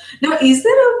right. Now, is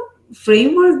there a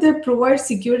framework that provides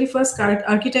security first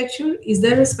architecture? Is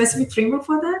there a specific framework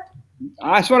for that?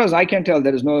 As far as I can tell,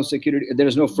 there is no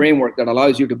framework that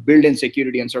allows you to build in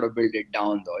security and sort of build it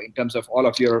down, though, in terms of all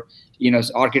of your, if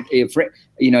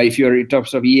you're in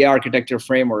terms of EA architecture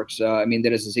frameworks,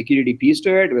 there is a security piece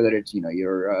to it, whether it's,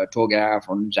 your TOGAF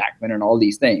or ZACMIN and all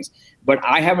these things. But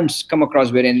I haven't come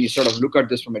across wherein you sort of look at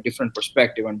this from a different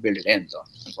perspective and build it in, though,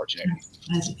 unfortunately.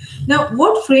 Now,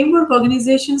 what framework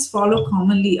organizations follow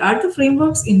commonly? Are the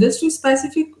frameworks industry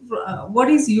specific? What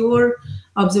is your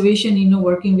observation,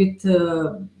 working with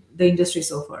the industry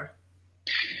so far?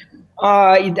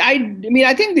 I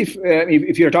think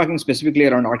if you're talking specifically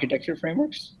around architecture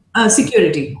frameworks,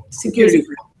 security.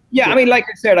 Yeah, I mean, like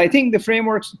I said, I think the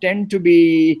frameworks tend to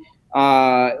be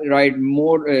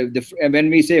more. When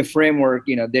we say framework,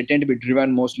 they tend to be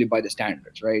driven mostly by the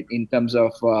standards, right? In terms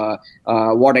of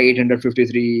what a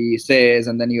 853 says,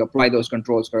 and then you apply those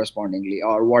controls correspondingly,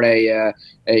 or what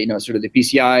sort of the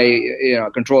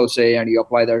PCI controls say, and you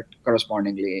apply that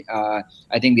correspondingly.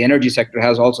 I think the energy sector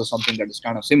has also something that is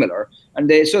kind of similar,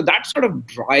 and so that sort of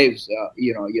drives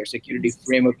your security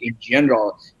framework in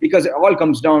general, because it all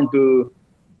comes down to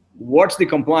what's the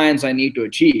compliance I need to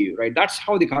achieve, right? That's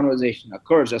how the conversation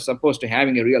occurs, as opposed to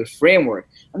having a real framework.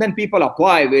 And then people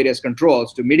apply various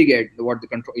controls to mitigate what the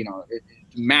control, to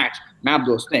map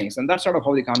those things. And that's sort of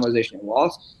how the conversation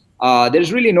evolves.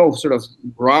 There's really no sort of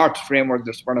broad framework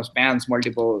that sort of spans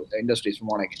multiple industries, from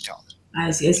what I can tell.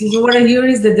 I see. I see. So what I hear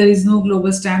is that there is no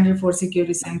global standard for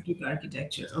security scientific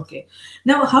architecture. Okay.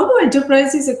 Now, how do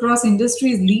enterprises across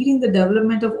industries lead in the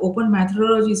development of open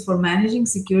methodologies for managing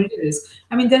security risk?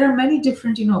 I mean, there are many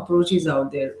different, approaches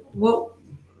out there. Well,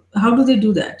 how do they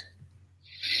do that?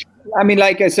 I mean,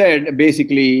 like I said,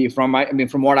 basically, from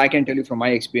what I can tell you from my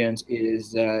experience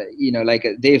is,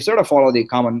 they sort of follow the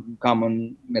common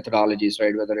methodologies,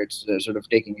 right? Whether it's sort of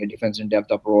taking a defense in depth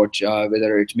approach,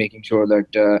 whether it's making sure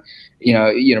that,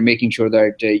 making sure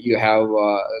that you have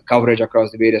coverage across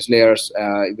the various layers,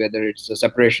 whether it's a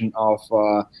separation of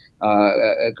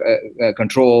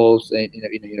controls,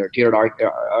 tiered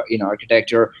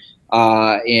architecture,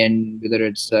 and whether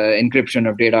it's encryption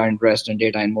of data in rest and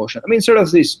data in motion. I mean, sort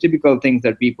of these typical things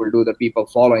that people do, that people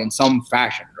follow in some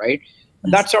fashion, right?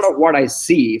 And that's sort of what I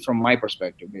see from my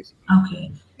perspective, basically. Okay.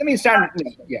 I mean,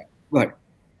 yeah, go ahead.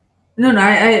 No,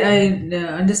 I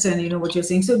understand, what you're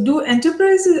saying. So do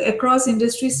enterprises across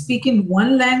industries speak in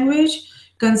one language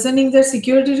concerning their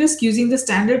security risk using the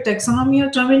standard taxonomy or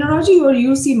terminology, or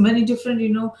you see many different,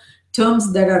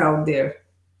 terms that are out there?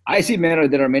 I see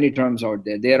there are many terms out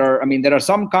there. There are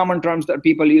some common terms that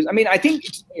people use. I mean, I think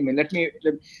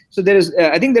so there is,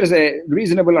 I think there is a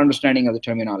reasonable understanding of the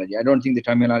terminology. I don't think the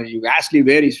terminology vastly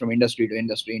varies from industry to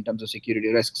industry in terms of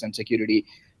security risks and security,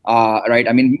 right?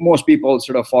 I mean, most people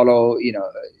sort of follow,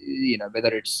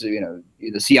 whether it's, the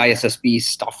CISSP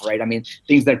stuff, right? I mean,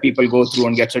 things that people go through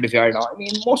and get certified on. I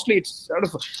mean, mostly it's sort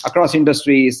of across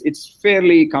industries, it's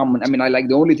fairly common. I mean,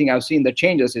 the only thing I've seen that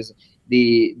changes is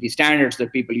the standards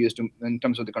that people use in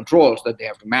terms of the controls that they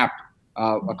have to map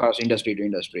across industry to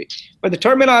industry. But the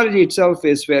terminology itself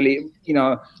is fairly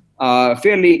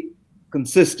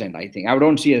consistent, I think. I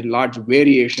don't see a large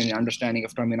variation in understanding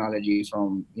of terminology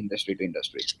from industry to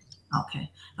industry. Okay.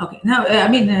 Now,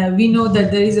 we know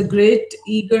that there is a great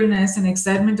eagerness and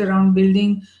excitement around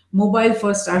building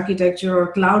mobile-first architecture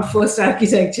or cloud-first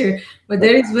architecture, but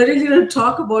there is very little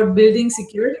talk about building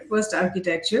security-first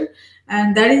architecture,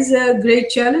 and that is a great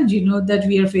challenge, that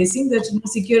we are facing. That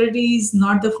security is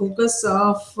not the focus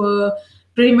of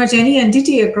pretty much any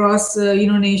entity across,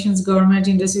 nations, government,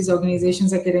 industries,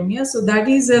 organizations, academia. So that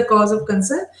is a cause of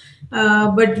concern.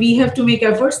 But we have to make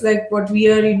efforts like what we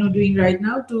are, doing right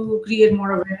now to create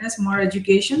more awareness, more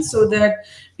education, so that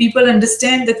people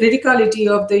understand the criticality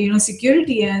of the,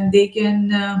 security, and they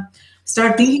can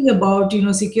start thinking about,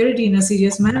 security in a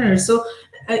serious manner. So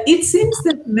it seems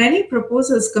that many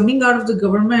proposals coming out of the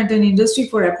government and industry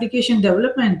for application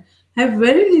development have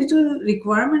very little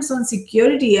requirements on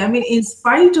security. I mean, in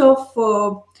spite of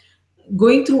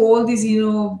going through all these,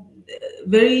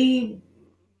 very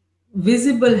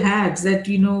visible hacks that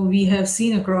we have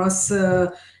seen across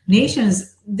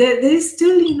nations, there is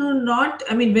still not.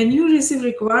 I mean, when you receive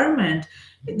requirement,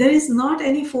 there is not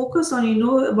any focus on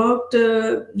about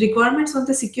requirements on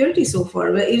the security so far,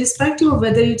 irrespective of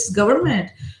whether it's government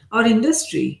or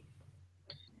industry.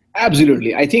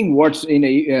 Absolutely. I think what's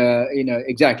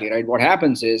exactly right. What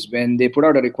happens is when they put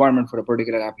out a requirement for a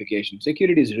particular application,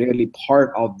 security is really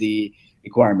part of the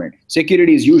requirement.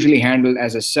 Security is usually handled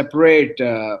as a separate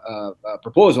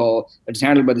proposal that's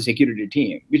handled by the security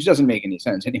team, which doesn't make any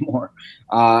sense anymore.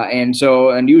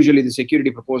 And usually the security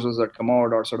proposals that come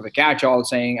out are sort of a catch-all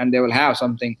saying, and they will have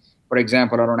something, for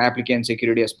example, around applicant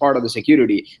security as part of the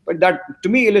security. But that, to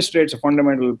me, illustrates a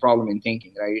fundamental problem in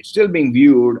thinking, right? It's still being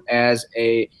viewed as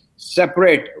a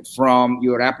separate from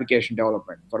your application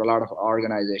development for a lot of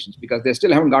organizations, because they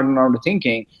still haven't gotten around to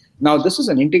thinking, now this is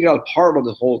an integral part of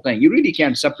the whole thing. You really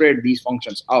can't separate these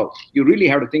functions out. You really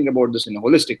have to think about this in a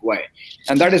holistic way.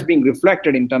 And that is being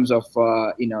reflected in terms of,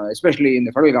 especially in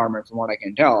the federal government, from what I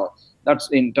can tell,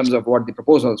 that's in terms of what the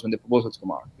proposals, when the proposals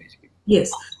come out, basically.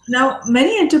 Yes. Now,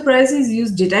 many enterprises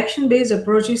use detection-based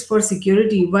approaches for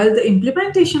security. While the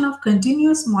implementation of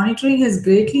continuous monitoring has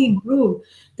greatly improved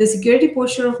the security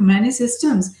posture of many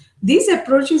systems, these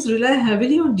approaches rely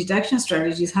heavily on detection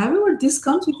strategies. However, this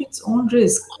comes with its own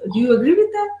risk. Do you agree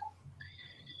with that?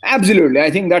 Absolutely.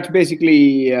 I think that's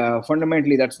basically,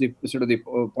 fundamentally, that's the sort of the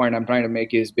point I'm trying to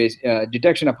make is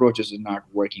detection approaches is not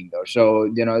working though. So,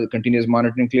 the continuous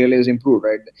monitoring clearly is improved,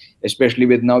 right? Especially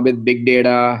with big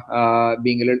data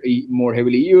being a little more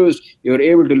heavily used, you're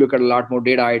able to look at a lot more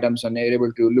data items and you're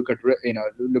able to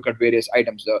look at various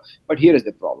items though. But here is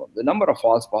the problem. The number of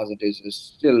false positives is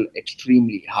still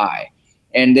extremely high.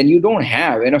 and then you don't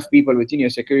have enough people within your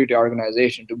security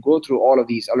organization to go through all of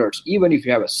these alerts. Even if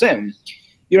you have a SIM,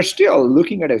 you're still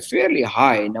looking at a fairly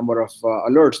high number of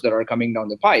alerts that are coming down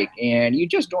the pike, and you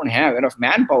just don't have enough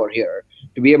manpower here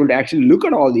to be able to actually look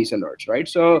at all these alerts, right?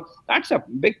 So that's a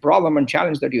big problem and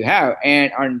challenge that you have.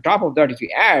 And on top of that, if you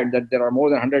add that there are more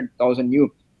than 100,000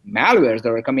 new malwares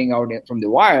that are coming out from the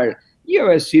wild, you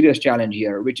have a serious challenge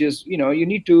here, which is, you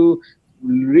need to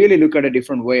really look at a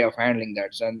different way of handling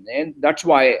that. And that's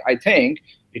why I think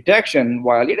detection,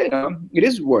 while it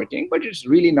is working, but it's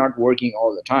really not working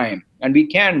all the time. And we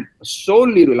can't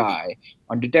solely rely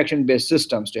on detection-based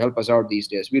systems to help us out these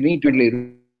days. We need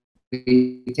to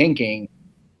rethinking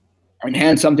and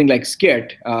hence something like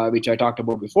Skit, which I talked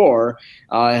about before,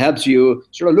 helps you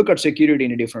sort of look at security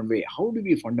in a different way. How do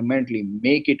we fundamentally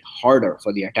make it harder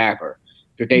for the attacker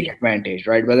to take advantage,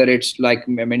 right? Whether it's like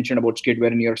I mentioned about Skit,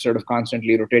 wherein you're sort of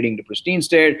constantly rotating to pristine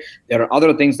state. There are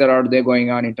other things that are there going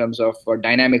on in terms of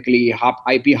dynamically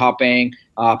IP hopping.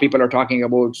 People are talking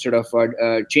about sort of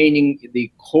changing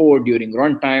the code during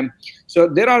runtime. So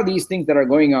there are these things that are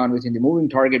going on within the moving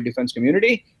target defense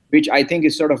community, which I think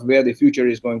is sort of where the future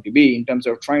is going to be in terms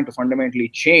of trying to fundamentally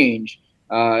change,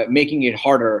 making it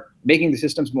harder, making the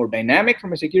systems more dynamic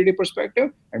from a security perspective,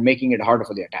 and making it harder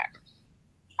for the attacker.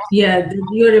 Yeah,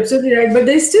 you're absolutely right. But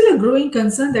there's still a growing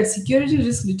concern that security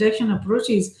risk detection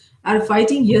approaches are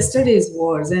fighting yesterday's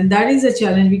wars. And that is a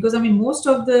challenge because, most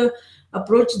of the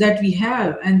approach that we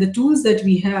have and the tools that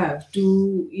we have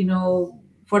to,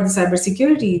 for the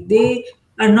cybersecurity, they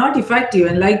are not effective.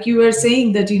 And like you were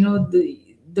saying that,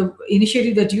 the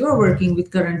initiative that you are working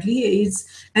with currently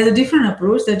has a different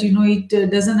approach that, it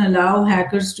doesn't allow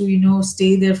hackers to,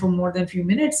 stay there for more than a few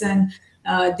minutes, and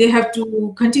they have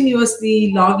to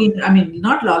continuously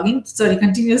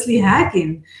continuously hack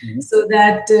in, so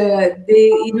that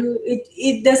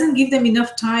it doesn't give them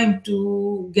enough time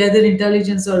to gather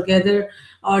intelligence or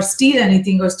steal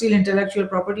anything or steal intellectual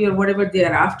property or whatever they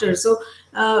are after. So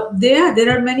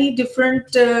there are many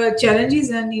different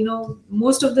challenges, and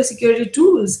most of the security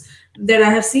tools that I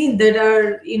have seen that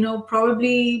are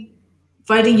probably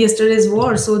fighting yesterday's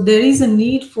war. So there is a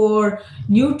need for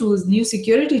new tools, new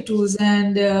security tools,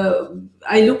 and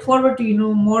I look forward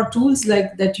to more tools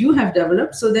like that you have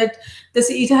developed, so that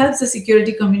it helps the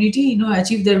security community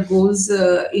achieve their goals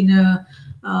in a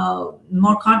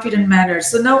more confident manner.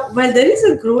 So now, while there is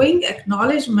a growing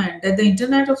acknowledgement that the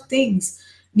Internet of Things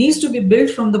needs to be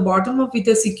built from the bottom up with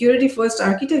a security first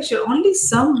architecture, only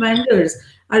some vendors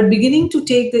are beginning to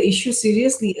take the issue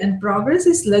seriously, and progress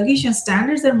is sluggish and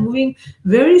standards are moving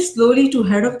very slowly to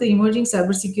head of the emerging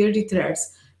cybersecurity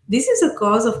threats. This is a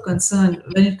cause of concern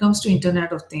when it comes to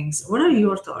Internet of Things. What are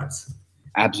your thoughts?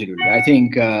 Absolutely. I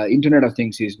think Internet of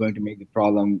Things is going to make the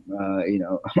problem,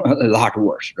 a lot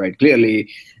worse, right? Clearly,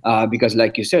 because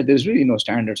like you said, there's really no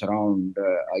standards around,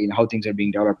 how things are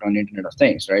being developed on Internet of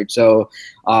Things, right? So,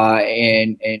 so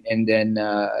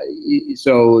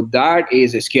that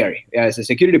is scary. As a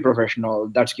security professional,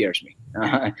 that scares me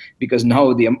because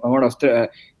now the amount of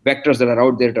vectors that are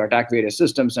out there to attack various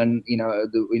systems, and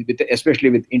especially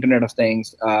with Internet of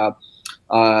Things.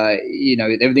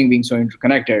 With everything being so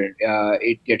interconnected,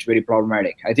 it gets very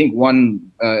problematic. I think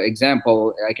one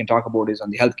example I can talk about is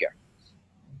on the healthcare.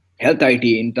 Health IT,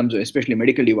 in terms of especially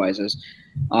medical devices,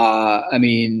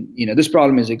 this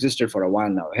problem has existed for a while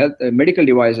now. Medical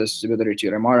devices, whether it's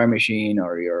your MRI machine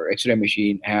or your X-ray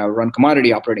machine, have run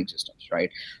commodity operating systems, right?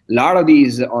 A lot of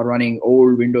these are running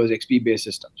old Windows XP based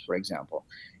systems, for example.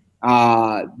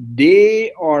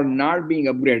 They are not being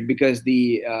upgraded because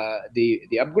the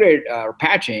upgrade or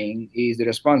patching is the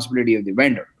responsibility of the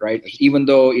vendor, right? Even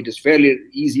though it is fairly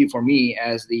easy for me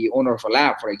as the owner of a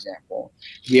lab, for example,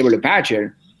 to be able to patch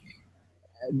it,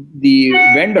 the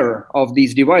vendor of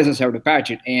these devices have to patch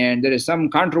it. And there is some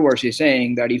controversy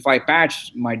saying that if I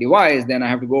patch my device, then I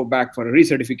have to go back for a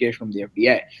recertification from the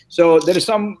FDA. So there is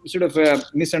some sort of a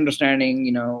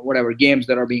misunderstanding, whatever games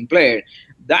that are being played.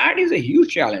 That is a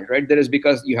huge challenge, right? That is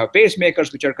because you have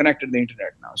pacemakers which are connected to the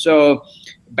internet now. So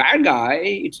bad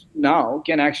guy now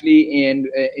can actually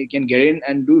can get in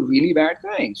and do really bad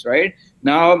things, right?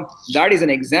 Now that is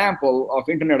an example of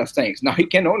Internet of Things. Now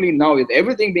with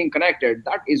everything being connected,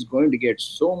 that is going to get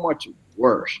so much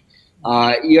worse.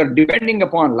 You're depending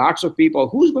upon lots of people.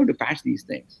 Who's going to patch these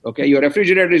things? Okay, your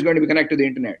refrigerator is going to be connected to the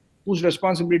internet. Whose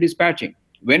responsibility is patching?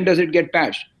 When does it get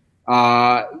patched?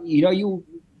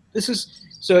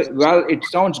 It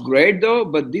sounds great though,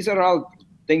 but these are all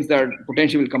things that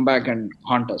potentially will come back and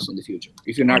haunt us in the future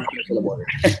if you're not careful about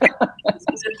it.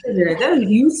 There are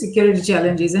huge security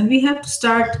challenges, and we have to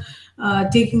start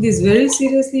taking this very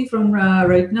seriously from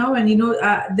right now. And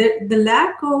the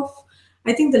lack of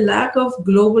I think the lack of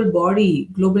global body,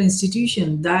 global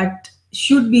institution that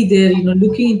should be there,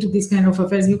 looking into these kind of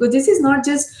affairs, because this is not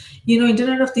just,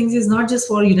 Internet of Things is not just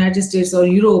for United States or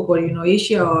Europe or,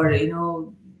 Asia or,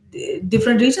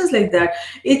 different regions like that.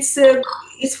 It's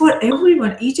for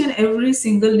everyone, each and every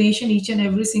single nation, each and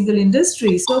every single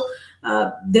industry. So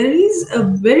there is a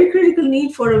very critical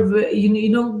need for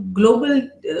a global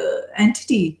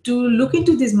entity to look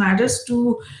into these matters,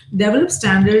 to develop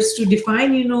standards, to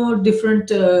define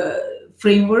different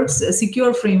frameworks,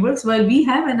 secure frameworks. While we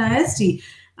have NIST,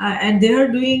 and they are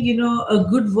doing a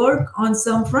good work on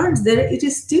some fronts, there it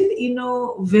is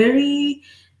still very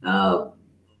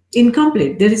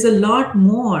incomplete. There is a lot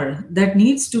more that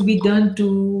needs to be done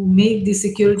to make the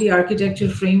security architecture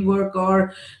framework,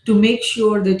 or to make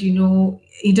sure that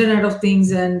Internet of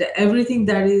Things and everything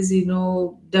that is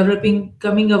developing,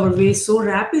 coming our way so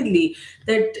rapidly,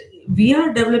 that we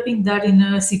are developing that in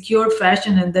a secure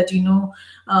fashion, and that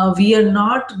we are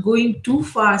not going too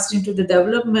fast into the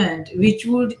development, which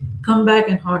would come back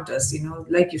and haunt us,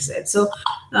 like you said. So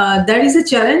that is a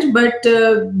challenge, but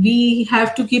we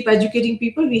have to keep educating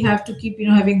people. We have to keep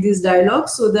having these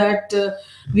dialogues, so that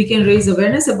we can raise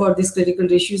awareness about these critical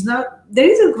issues. Now there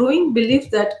is a growing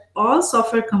belief that all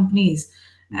software companies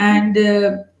and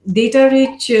data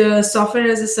rich software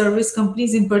as a service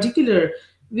companies in particular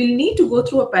will need to go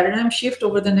through a paradigm shift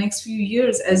over the next few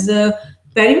years, as a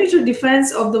perimeter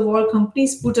defense of the wall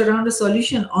companies put around a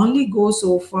solution only go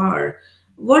so far.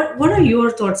 What are your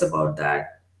thoughts about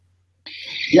that?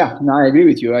 Yeah, no, I agree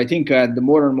with you. I think the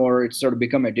more and more it's sort of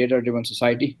become a data-driven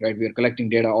society, right? We are collecting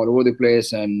data all over the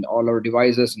place and all our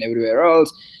devices and everywhere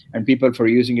else, and people for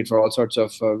using it for all sorts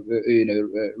of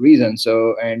reasons.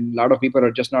 So, and a lot of people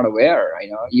are just not aware.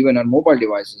 Even on mobile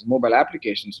devices, mobile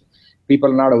applications, people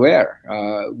are not aware.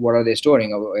 What are they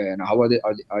storing, and how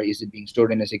is it being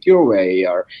stored in a secure way,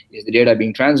 or is the data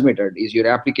being transmitted? Is your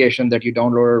application that you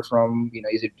downloaded from,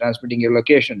 is it transmitting your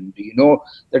location? Do you know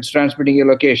that's transmitting your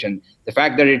location? The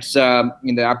fact that it's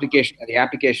in the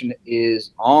application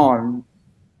is on,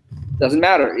 doesn't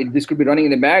matter. This could be running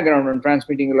in the background and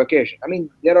transmitting your location. I mean,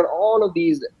 there are all of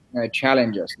these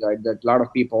challenges that a lot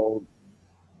of people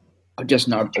are just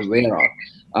not aware of.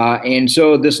 And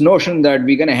so this notion that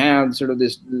we're going to have sort of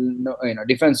this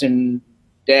defense in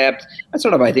depth, that's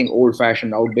sort of, I think,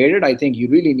 old-fashioned, outdated. I think you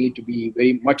really need to be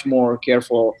very much more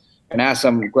careful and ask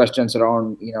some questions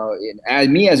around, as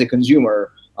me as a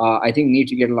consumer, I think need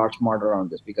to get a lot smarter around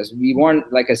this, because we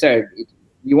want, like I said,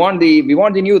 we want the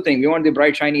new thing, we want the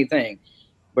bright shiny thing,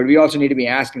 but we also need to be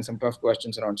asking some tough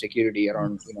questions around security,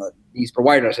 around these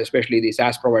providers, especially the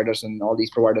SaaS providers and all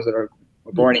these providers that are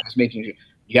providing us, making sure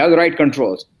you have the right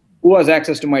controls. Who has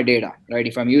access to my data, right?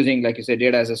 If I'm using, like you said,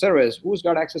 data as a service, who's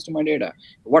got access to my data?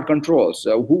 What controls?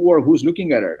 Who's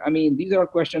looking at it? I mean, these are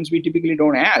questions we typically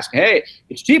don't ask. Hey,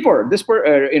 it's cheaper.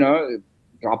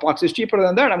 Dropbox is cheaper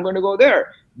than that. I'm going to go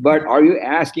there. But are you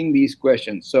asking these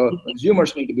questions? So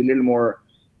consumers need to be a little more,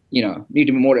 need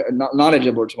to be more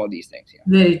knowledgeable about some of these things. Yeah.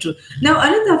 Very true. Now,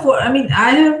 Ananta,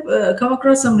 I have come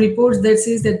across some reports that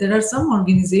says that there are some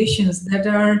organizations that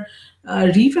are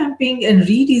revamping and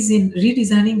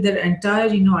redesigning their entire,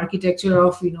 architecture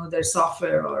of, their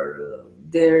software or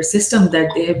their system that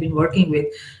they have been working with.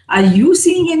 Are you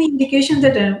seeing any indication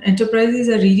that enterprises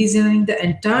are redesigning the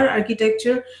entire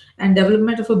architecture and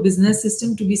development of a business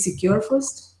system to be secure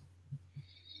first?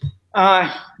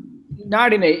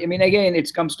 Not in a, I mean, again,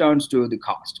 it comes down to the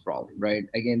cost problem, right?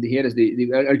 Again, here is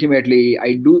the ultimately,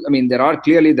 there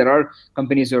are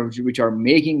companies which are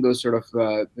making those sort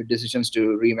of decisions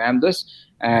to revamp this,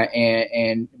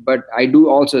 but I do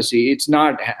also see it's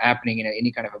not happening in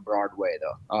any kind of a broad way,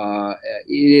 though.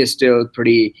 It is still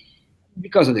pretty,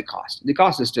 because of the cost. The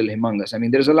cost is still humongous. I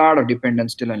mean, there's a lot of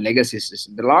dependence still on legacy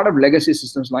systems. There are a lot of legacy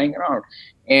systems lying around,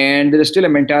 and there is still a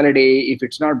mentality: if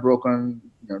it's not broken,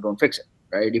 don't fix it.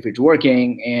 Right? If it's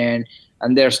working, and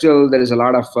there is a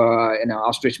lot of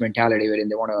ostrich mentality wherein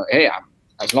they want to, hey,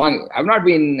 as long I've not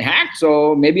been hacked,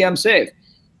 so maybe I'm safe.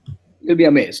 You'll be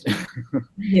amazed.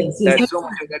 Yes, that so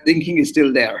much of that thinking is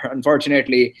still there,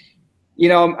 unfortunately.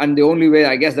 And the only way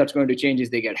I guess that's going to change is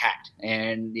they get hacked,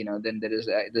 and then there is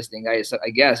this thing, I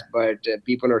guess, but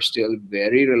people are still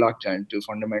very reluctant to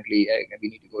fundamentally, we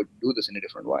need to go do this in a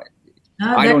different way.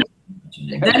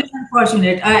 That is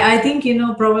unfortunate. I think,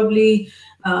 probably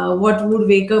what would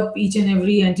wake up each and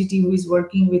every entity who is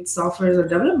working with softwares or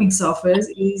developing softwares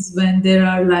is when there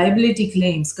are liability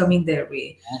claims coming their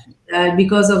way,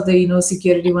 because of the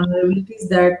security vulnerabilities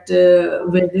that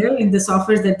were there in the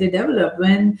softwares that they develop.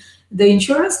 When the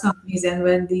insurance companies and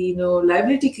when the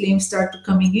liability claims start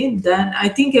coming in, then I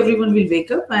think everyone will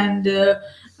wake up and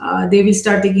they will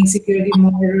start taking security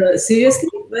more seriously.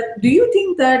 But do you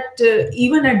think that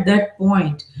even at that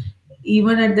point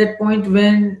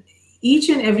when each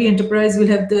and every enterprise will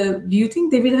have the do you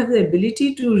think they will have the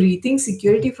ability to rethink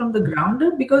security from the ground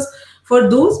up? Because for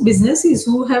those businesses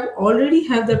who have already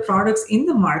have their products in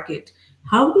the market,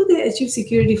 how do they achieve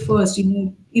security first,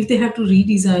 if they have to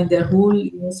redesign their whole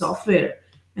software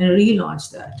and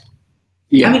relaunch that?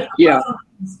 I mean, Yeah, yeah. apart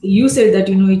from, you said that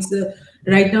it's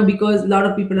right now because a lot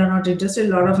of people are not interested, a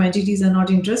lot of entities are not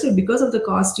interested because of the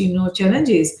cost,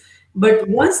 challenges. But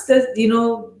once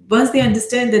they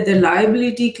understand that the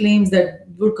liability claims that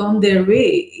would come their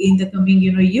way in the coming,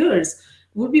 years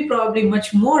would be probably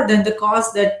much more than the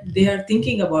cost that they are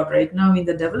thinking about right now in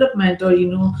the development or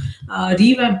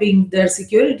revamping their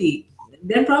security.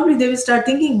 Then probably they will start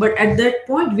thinking. But at that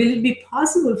point, will it be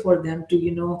possible for them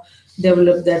to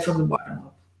develop that from the bottom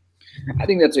up? I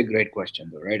think that's a great question,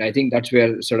 though, right? I think that's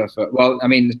where sort of, well, I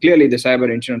mean, clearly the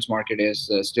cyber insurance market is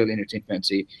still in its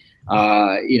infancy.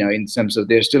 In terms of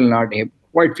they're still not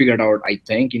quite figured out. I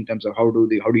think in terms of how do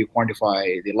you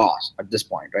quantify the loss at this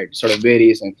point, right? It sort of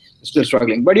varies and still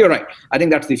struggling. But you're right. I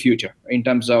think that's the future in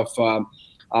terms of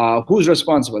who's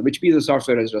responsible, which piece of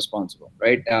software is responsible,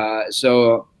 right?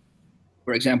 So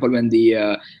for example, when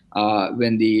the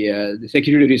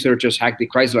security researchers hacked the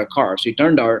Chrysler car, so it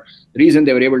turned out the reason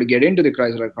they were able to get into the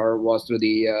Chrysler car was through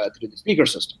the speaker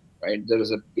system. Right, there was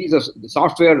a piece of the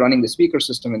software running the speaker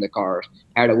system in the car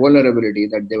had a vulnerability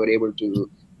that they were able to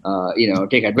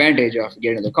take advantage of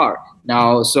getting in the car.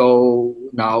 Now,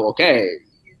 okay,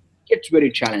 it's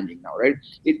very challenging now, right?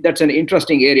 That's an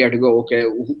interesting area to go. Okay,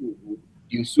 do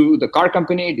you sue the car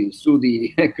company? Do you sue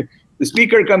the the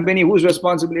speaker company? Whose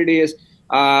responsibility is?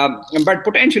 But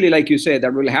potentially, like you say,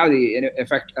 that will have the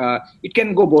effect. It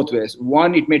can go both ways.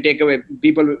 One, it may take away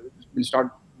people will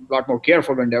start a lot more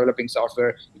careful when developing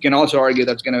software. You can also argue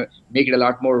that's going to make it a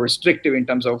lot more restrictive in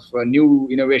terms of new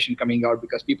innovation coming out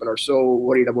because people are so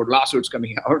worried about lawsuits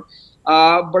coming out.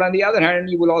 But on the other hand,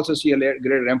 you will also see a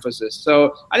greater emphasis.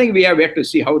 So I think we have yet to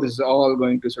see how this is all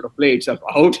going to sort of play itself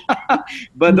out.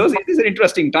 But these are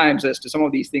interesting times as to some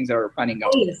of these things are panning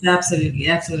out. Oh, yes, absolutely,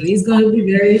 absolutely. It's going to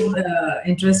be very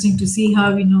interesting to see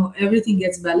how everything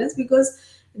gets balanced, because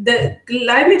the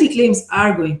liability claims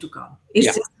are going to come. It's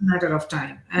Yeah. just a matter of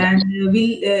time, Yeah. and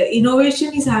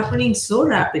innovation is happening so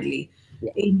rapidly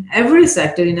Yeah. in every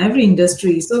sector, in every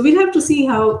industry. So we'll have to see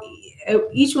how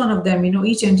each one of them,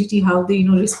 each entity, how they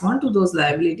respond to those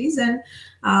liabilities, and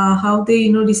how they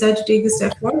decide to take the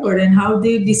step forward, and how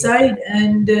they decide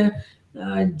and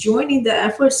join in the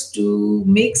efforts to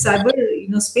make cyber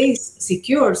space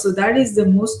secure. So that is the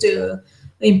most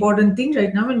important thing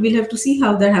right now, and we'll have to see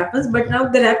how that happens. But now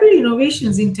the rapid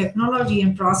innovations in technology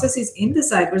and processes in the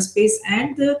cyberspace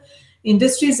and the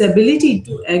industry's ability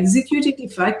to execute it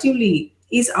effectively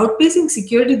is outpacing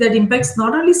security that impacts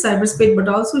not only cyberspace but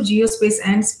also geospace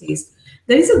and space.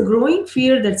 There is a growing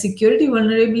fear that security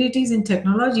vulnerabilities in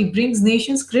technology brings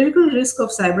nations critical risk of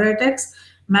cyber attacks,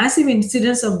 massive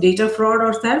incidents of data fraud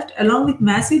or theft, along with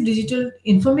massive digital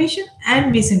information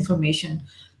and misinformation.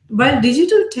 While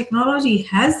digital technology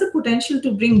has the potential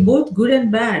to bring both good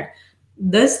and bad,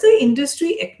 does the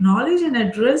industry acknowledge and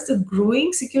address the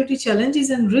growing security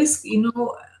challenges and risk,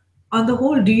 on the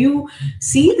whole? Do you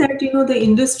see that, the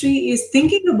industry is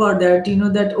thinking about that,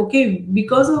 that, okay,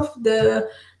 because of the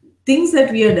things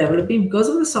that we are developing, because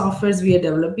of the softwares we are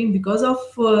developing, because of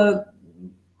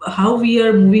how we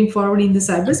are moving forward in the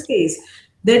cyberspace,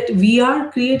 that we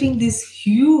are creating these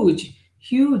huge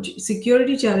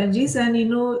security challenges, and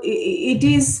it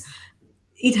is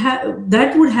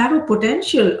that would have a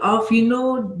potential of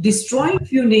destroying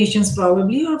few nations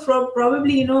probably, or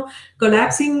probably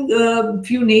collapsing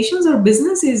few nations or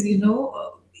businesses.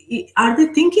 Are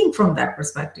they thinking from that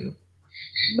perspective?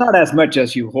 Not as much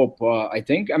as you hope, I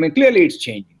think. I mean, clearly it's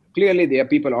changing. Clearly,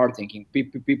 people are thinking.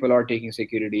 People are taking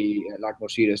security a lot more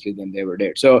seriously than they ever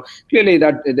did. So clearly,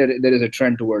 that there is a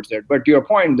trend towards that. But to your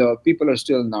point, though, people are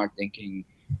still not thinking.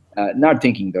 Not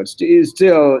thinking though.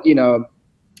 Still,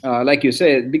 like you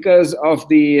said, because of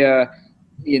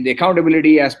in the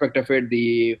accountability aspect of it,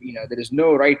 there is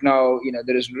no right now.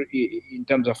 There is in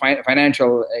terms of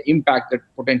financial impact that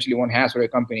potentially one has for a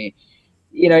company.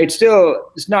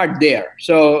 it's not there.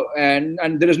 So and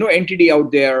there is no entity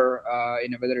out there,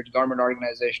 whether it's government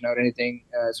organization or anything,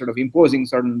 sort of imposing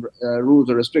certain rules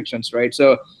or restrictions, right?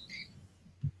 So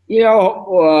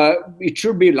it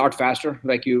should be a lot faster,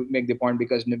 like you make the point,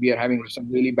 because we are having some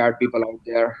really bad people out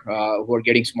there who are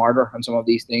getting smarter on some of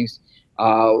these things,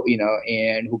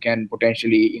 and who can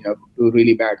potentially, do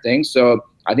really bad things. So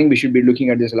I think we should be looking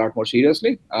at this a lot more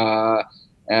seriously. But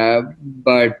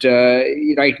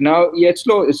right now, yeah, it's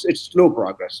slow. It's slow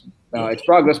progress. It's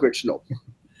progress, but slow.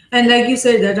 And like you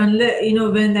said, that unless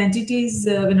when entities,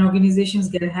 when organizations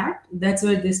get hacked, that's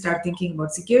where they start thinking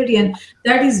about security, and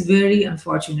that is very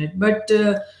unfortunate. But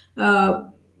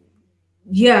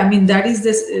yeah, I mean that is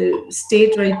the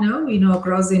state right now,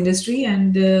 across the industry,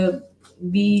 and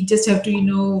we just have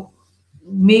to,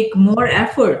 make more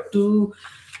effort to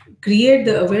create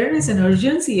the awareness and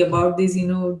urgency about this,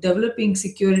 developing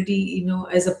security,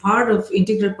 as a part of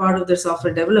integral part of the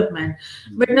software development.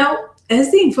 But now,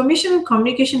 as the information and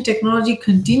communication technology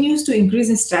continues to increase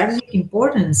in strategic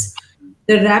importance,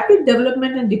 the rapid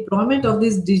development and deployment of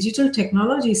these digital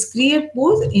technologies create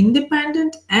both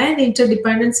independent and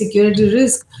interdependent security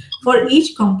risk for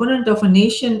each component of a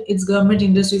nation, its government,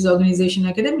 industries, organization,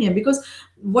 academia. Because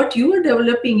what you are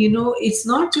developing, it's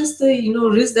not just the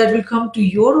risk that will come to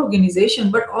your organization,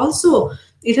 but also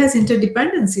it has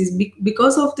interdependencies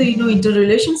because of the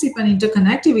interrelationship and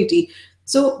interconnectivity.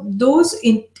 So those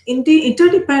in the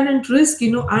interdependent risk,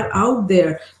 are out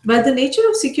there. But the nature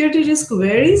of security risk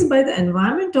varies by the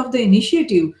environment of the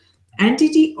initiative,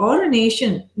 entity, or a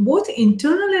nation, both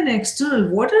internal and external.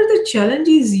 What are the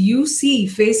challenges you see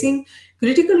facing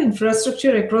critical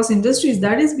infrastructure across industries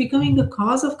that is becoming a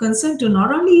cause of concern to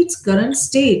not only its current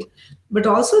state, but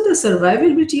also the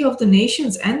survivability of the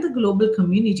nations and the global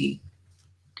community?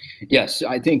 Yes,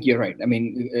 I think you're right. I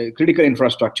mean, critical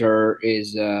infrastructure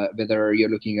is, whether you're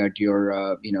looking at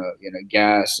your,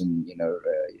 gas and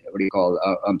what do you call?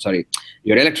 I'm sorry,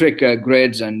 your electric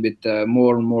grids, and with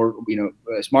more and more,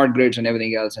 smart grids and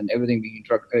everything else, and everything being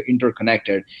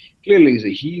interconnected. Clearly, is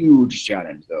a huge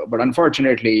challenge, though. But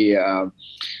unfortunately, and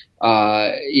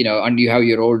you have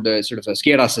your old sort of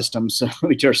SCADA systems,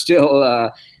 which are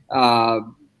still not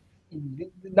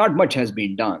much has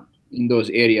been done in those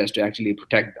areas to actually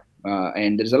protect them.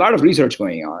 And there's a lot of research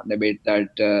going on about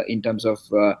that, in terms of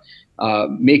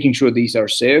making sure these are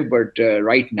safe. But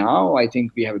right now, I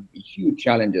think we have huge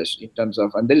challenges in terms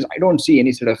of, and I don't see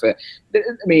any sort of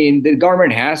the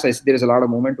government there is a lot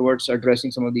of movement towards addressing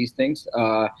some of these things,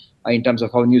 in terms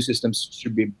of how new systems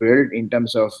should be built, in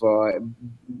terms of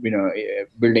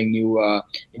building new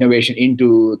innovation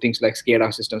into things like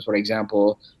SCADA systems, for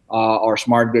example, or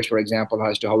smart grids, for example,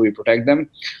 as to how we protect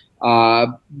them.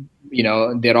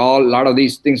 They're all, a lot of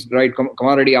these things, right?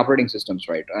 Commodity operating systems,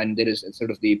 right? And there is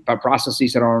sort of the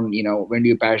processes around, when do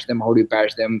you patch them? How do you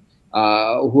patch them?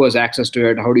 Who has access to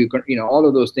it? How do you, all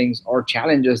of those things are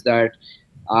challenges that,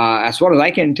 as far as I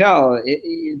can tell,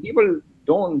 people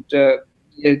don't,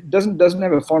 it doesn't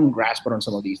have a firm grasp on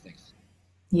some of these things.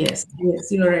 Yes,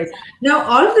 you're right. Now,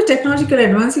 all of the technological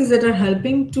advances that are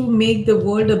helping to make the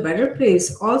world a better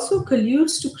place also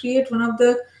colludes to create one of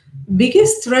the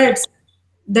biggest threats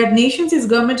that nations, its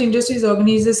government, industries,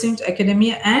 organizations,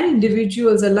 academia, and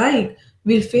individuals alike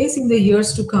will face in the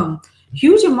years to come.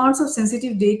 Huge amounts of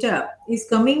sensitive data is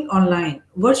coming online.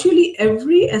 Virtually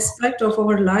every aspect of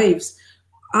our lives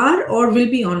are or will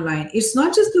be online. It's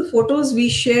not just the photos we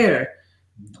share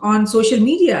on social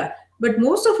media, but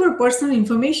most of our personal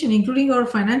information, including our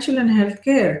financial and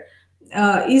healthcare,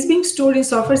 is being stored in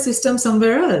software systems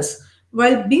somewhere else.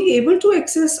 While being able to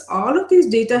access all of this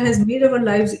data has made our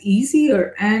lives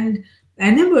easier and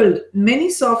enabled many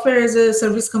software as a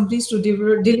service companies to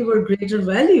deliver greater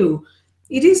value,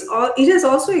 it has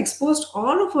also exposed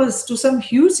all of us to some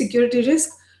huge security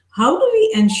risks. How do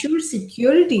we ensure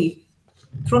security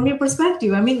from your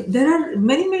perspective? I mean, there are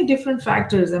many different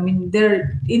factors. I mean, there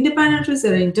are independent risks,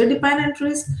 there are interdependent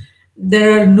risks,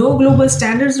 there are no global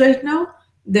standards right now,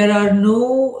 there are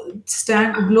no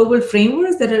global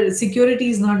frameworks, that are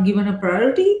security is not given a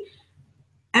priority.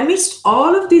 Amidst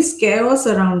all of this chaos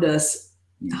around us,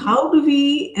 how do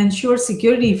we ensure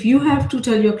security? If you have to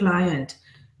tell your client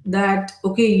that,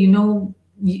 okay,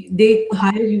 they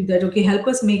hire you, that, okay, help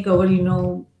us make our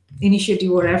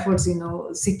initiative or efforts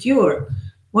secure,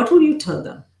 what would you tell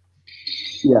them?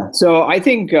 Yeah, so I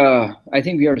think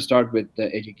we have to start with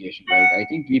education, right? I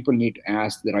think people need to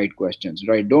ask the right questions,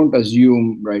 right? Don't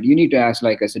assume, right? You need to ask,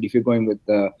 like I said, if you're going with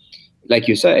like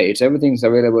you say, it's everything's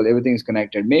available, everything's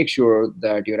connected. Make sure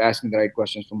that you're asking the right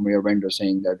questions from your vendor,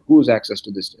 saying that who's access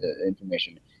to this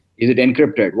information? Is it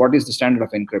encrypted? What is the standard of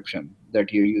encryption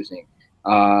that you're using?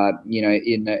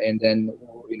 and then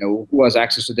who has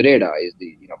access to the data is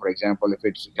the for example, if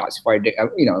it's classified,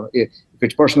 if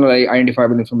it's personally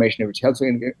identifiable information, if it's health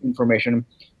information,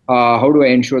 how do I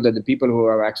ensure that the people who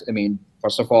have access? I mean,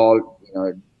 first of all,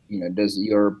 does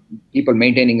your people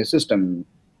maintaining the system,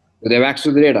 do they have access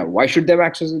to the data? Why should they have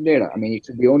access to the data? I mean, it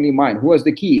should be only mine. Who has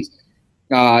the keys?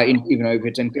 If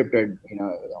it's encrypted,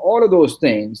 all of those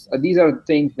things. These are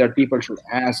things that people should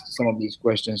ask some of these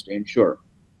questions to ensure.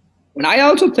 And I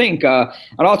also think, and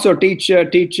also teach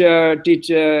kids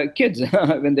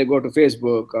when they go to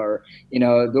Facebook, or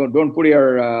don't put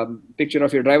your picture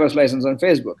of your driver's license on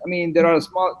Facebook. I mean, there are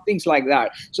small things like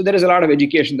that. So there is a lot of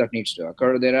education that needs to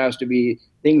occur. There has to be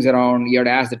things around. You have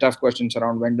to ask the tough questions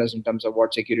around vendors in terms of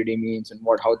what security means and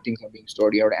how things are being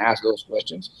stored. You have to ask those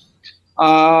questions.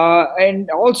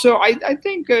 And also, I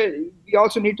think we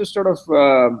also need to sort of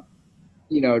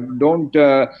don't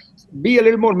be a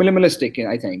little more minimalistic.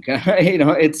 I think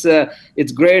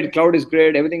it's great, cloud is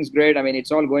great, everything's great. I mean,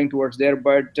 it's all going towards there,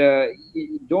 but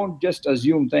don't just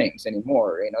assume things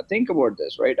anymore. Think about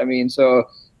this, right? I mean, so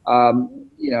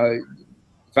in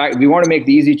fact, we want to make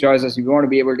the easy choices. We want to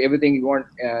be able to everything. We want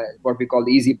what we call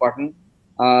the easy button.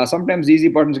 Sometimes the easy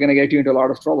button is going to get you into a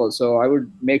lot of trouble. So I would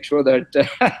make sure that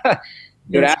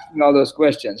you're asking all those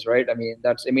questions, right? I mean,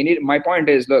 my point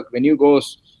is, look, when you go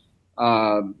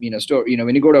when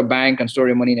you go to a bank and store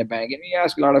your money in a bank, and you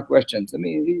ask a lot of questions. I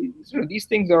mean, these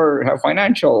things have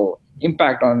financial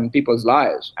impact on people's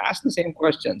lives. Ask the same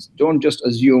questions. Don't just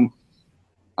assume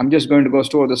I'm just going to go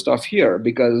store the stuff here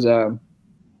because there's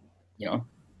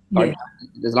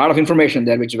a lot of information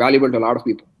there which is valuable to a lot of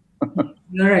people.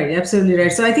 You're right, absolutely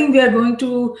right. So I think we are going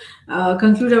to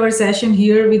conclude our session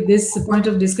here with this point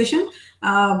of discussion.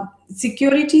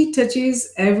 Security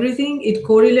touches everything. It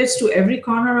correlates to every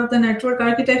corner of the network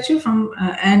architecture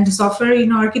and software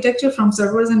architecture, from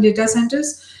servers and data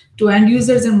centers to end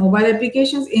users and mobile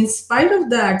applications. In spite of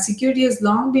that, security has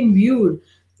long been viewed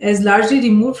as largely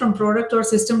removed from product or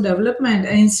system development,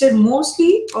 and instead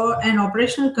mostly an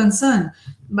operational concern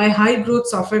by high growth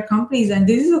software companies. And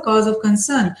this is a cause of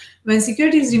concern. When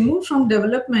security is removed from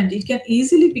development, it can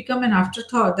easily become an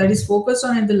afterthought that is focused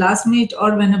on at the last minute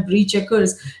or when a breach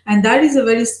occurs. And that is a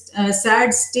very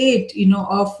sad state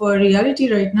of reality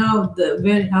right now,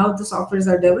 how the softwares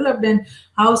are developed and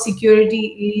how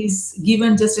security is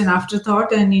given just an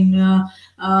afterthought, and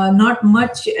not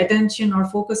much attention or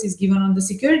focus is given on the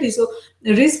security. So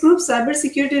the risk group,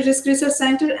 Cybersecurity Risk Research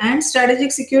Center and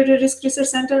Strategic Security Risk Research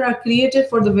Center are created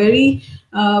for the very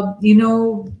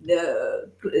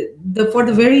for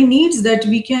the very needs that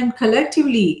we can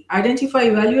collectively identify,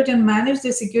 evaluate, and manage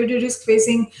the security risk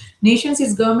facing nations,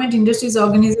 its government, industries,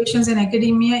 organizations, and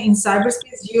academia in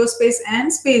cyberspace, geospace,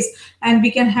 and space. And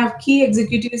we can have key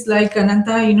executives like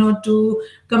Ananta, to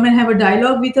come and have a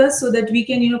dialogue with us, so that we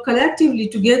can, collectively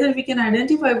together we can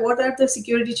identify what are the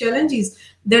security challenges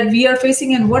that we are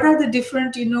facing, and what are the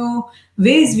different,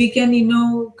 ways we can,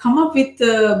 come up with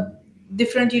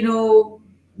different,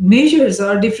 measures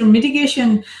or different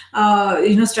mitigation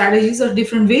strategies or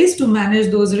different ways to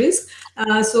manage those risks.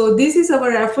 So this is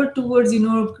our effort towards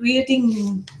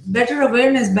creating better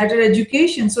awareness, better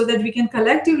education, so that we can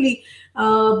collectively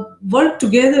work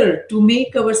together to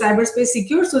make our cyberspace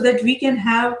secure, so that we can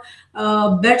have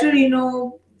better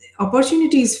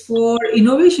opportunities for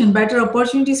innovation, better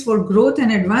opportunities for growth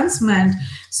and advancement.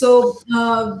 So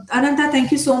Ananta,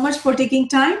 thank you so much for taking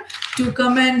time to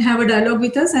come and have a dialogue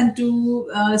with us, and to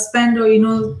spend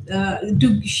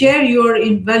to share your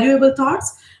invaluable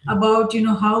thoughts about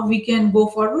how we can go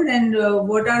forward, and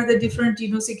what are the different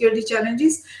security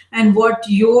challenges, and what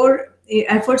your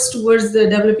efforts towards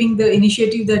developing the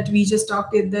initiative that we just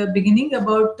talked at the beginning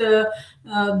about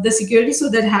the security, so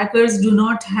that hackers do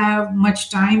not have much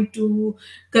time to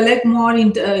collect more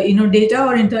data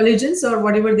or intelligence or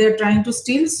whatever they're trying to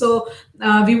steal. So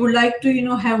we would like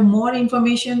to have more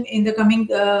information in the coming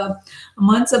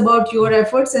months about your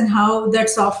efforts, and how that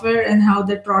software and how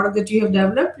that product that you have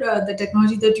developed, the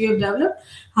technology that you have developed,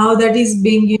 how that is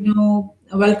being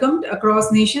welcomed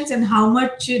across nations, and how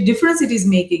much difference it is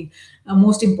making.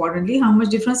 Most importantly, how much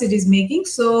difference it is making.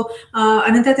 So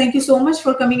Ananta, thank you so much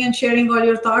for coming and sharing all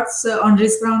your thoughts on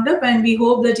Risk Roundup, and we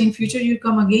hope that in future you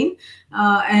come again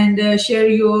and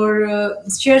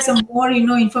share some more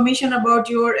information about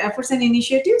your efforts and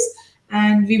initiatives,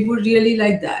 and we would really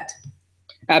like that.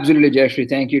 Absolutely, Jayashree.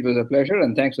 Thank you. It was a pleasure,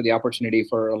 and thanks for the opportunity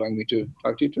for allowing me to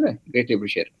talk to you today. Greatly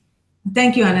appreciate it.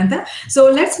 Thank you, Ananta. So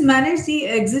let's manage the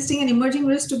existing and emerging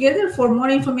risks together. For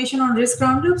more information on risk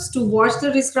roundups, to watch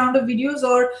the risk roundup videos,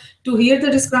 or to hear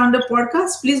the risk roundup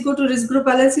podcast, please go to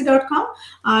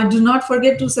riskgroupllc.com. Do not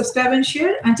forget to subscribe and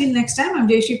share. Until next time, I'm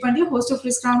Jayashree Pandya, host of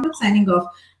Risk Roundup, signing off.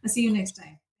 I'll see you next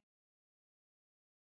time.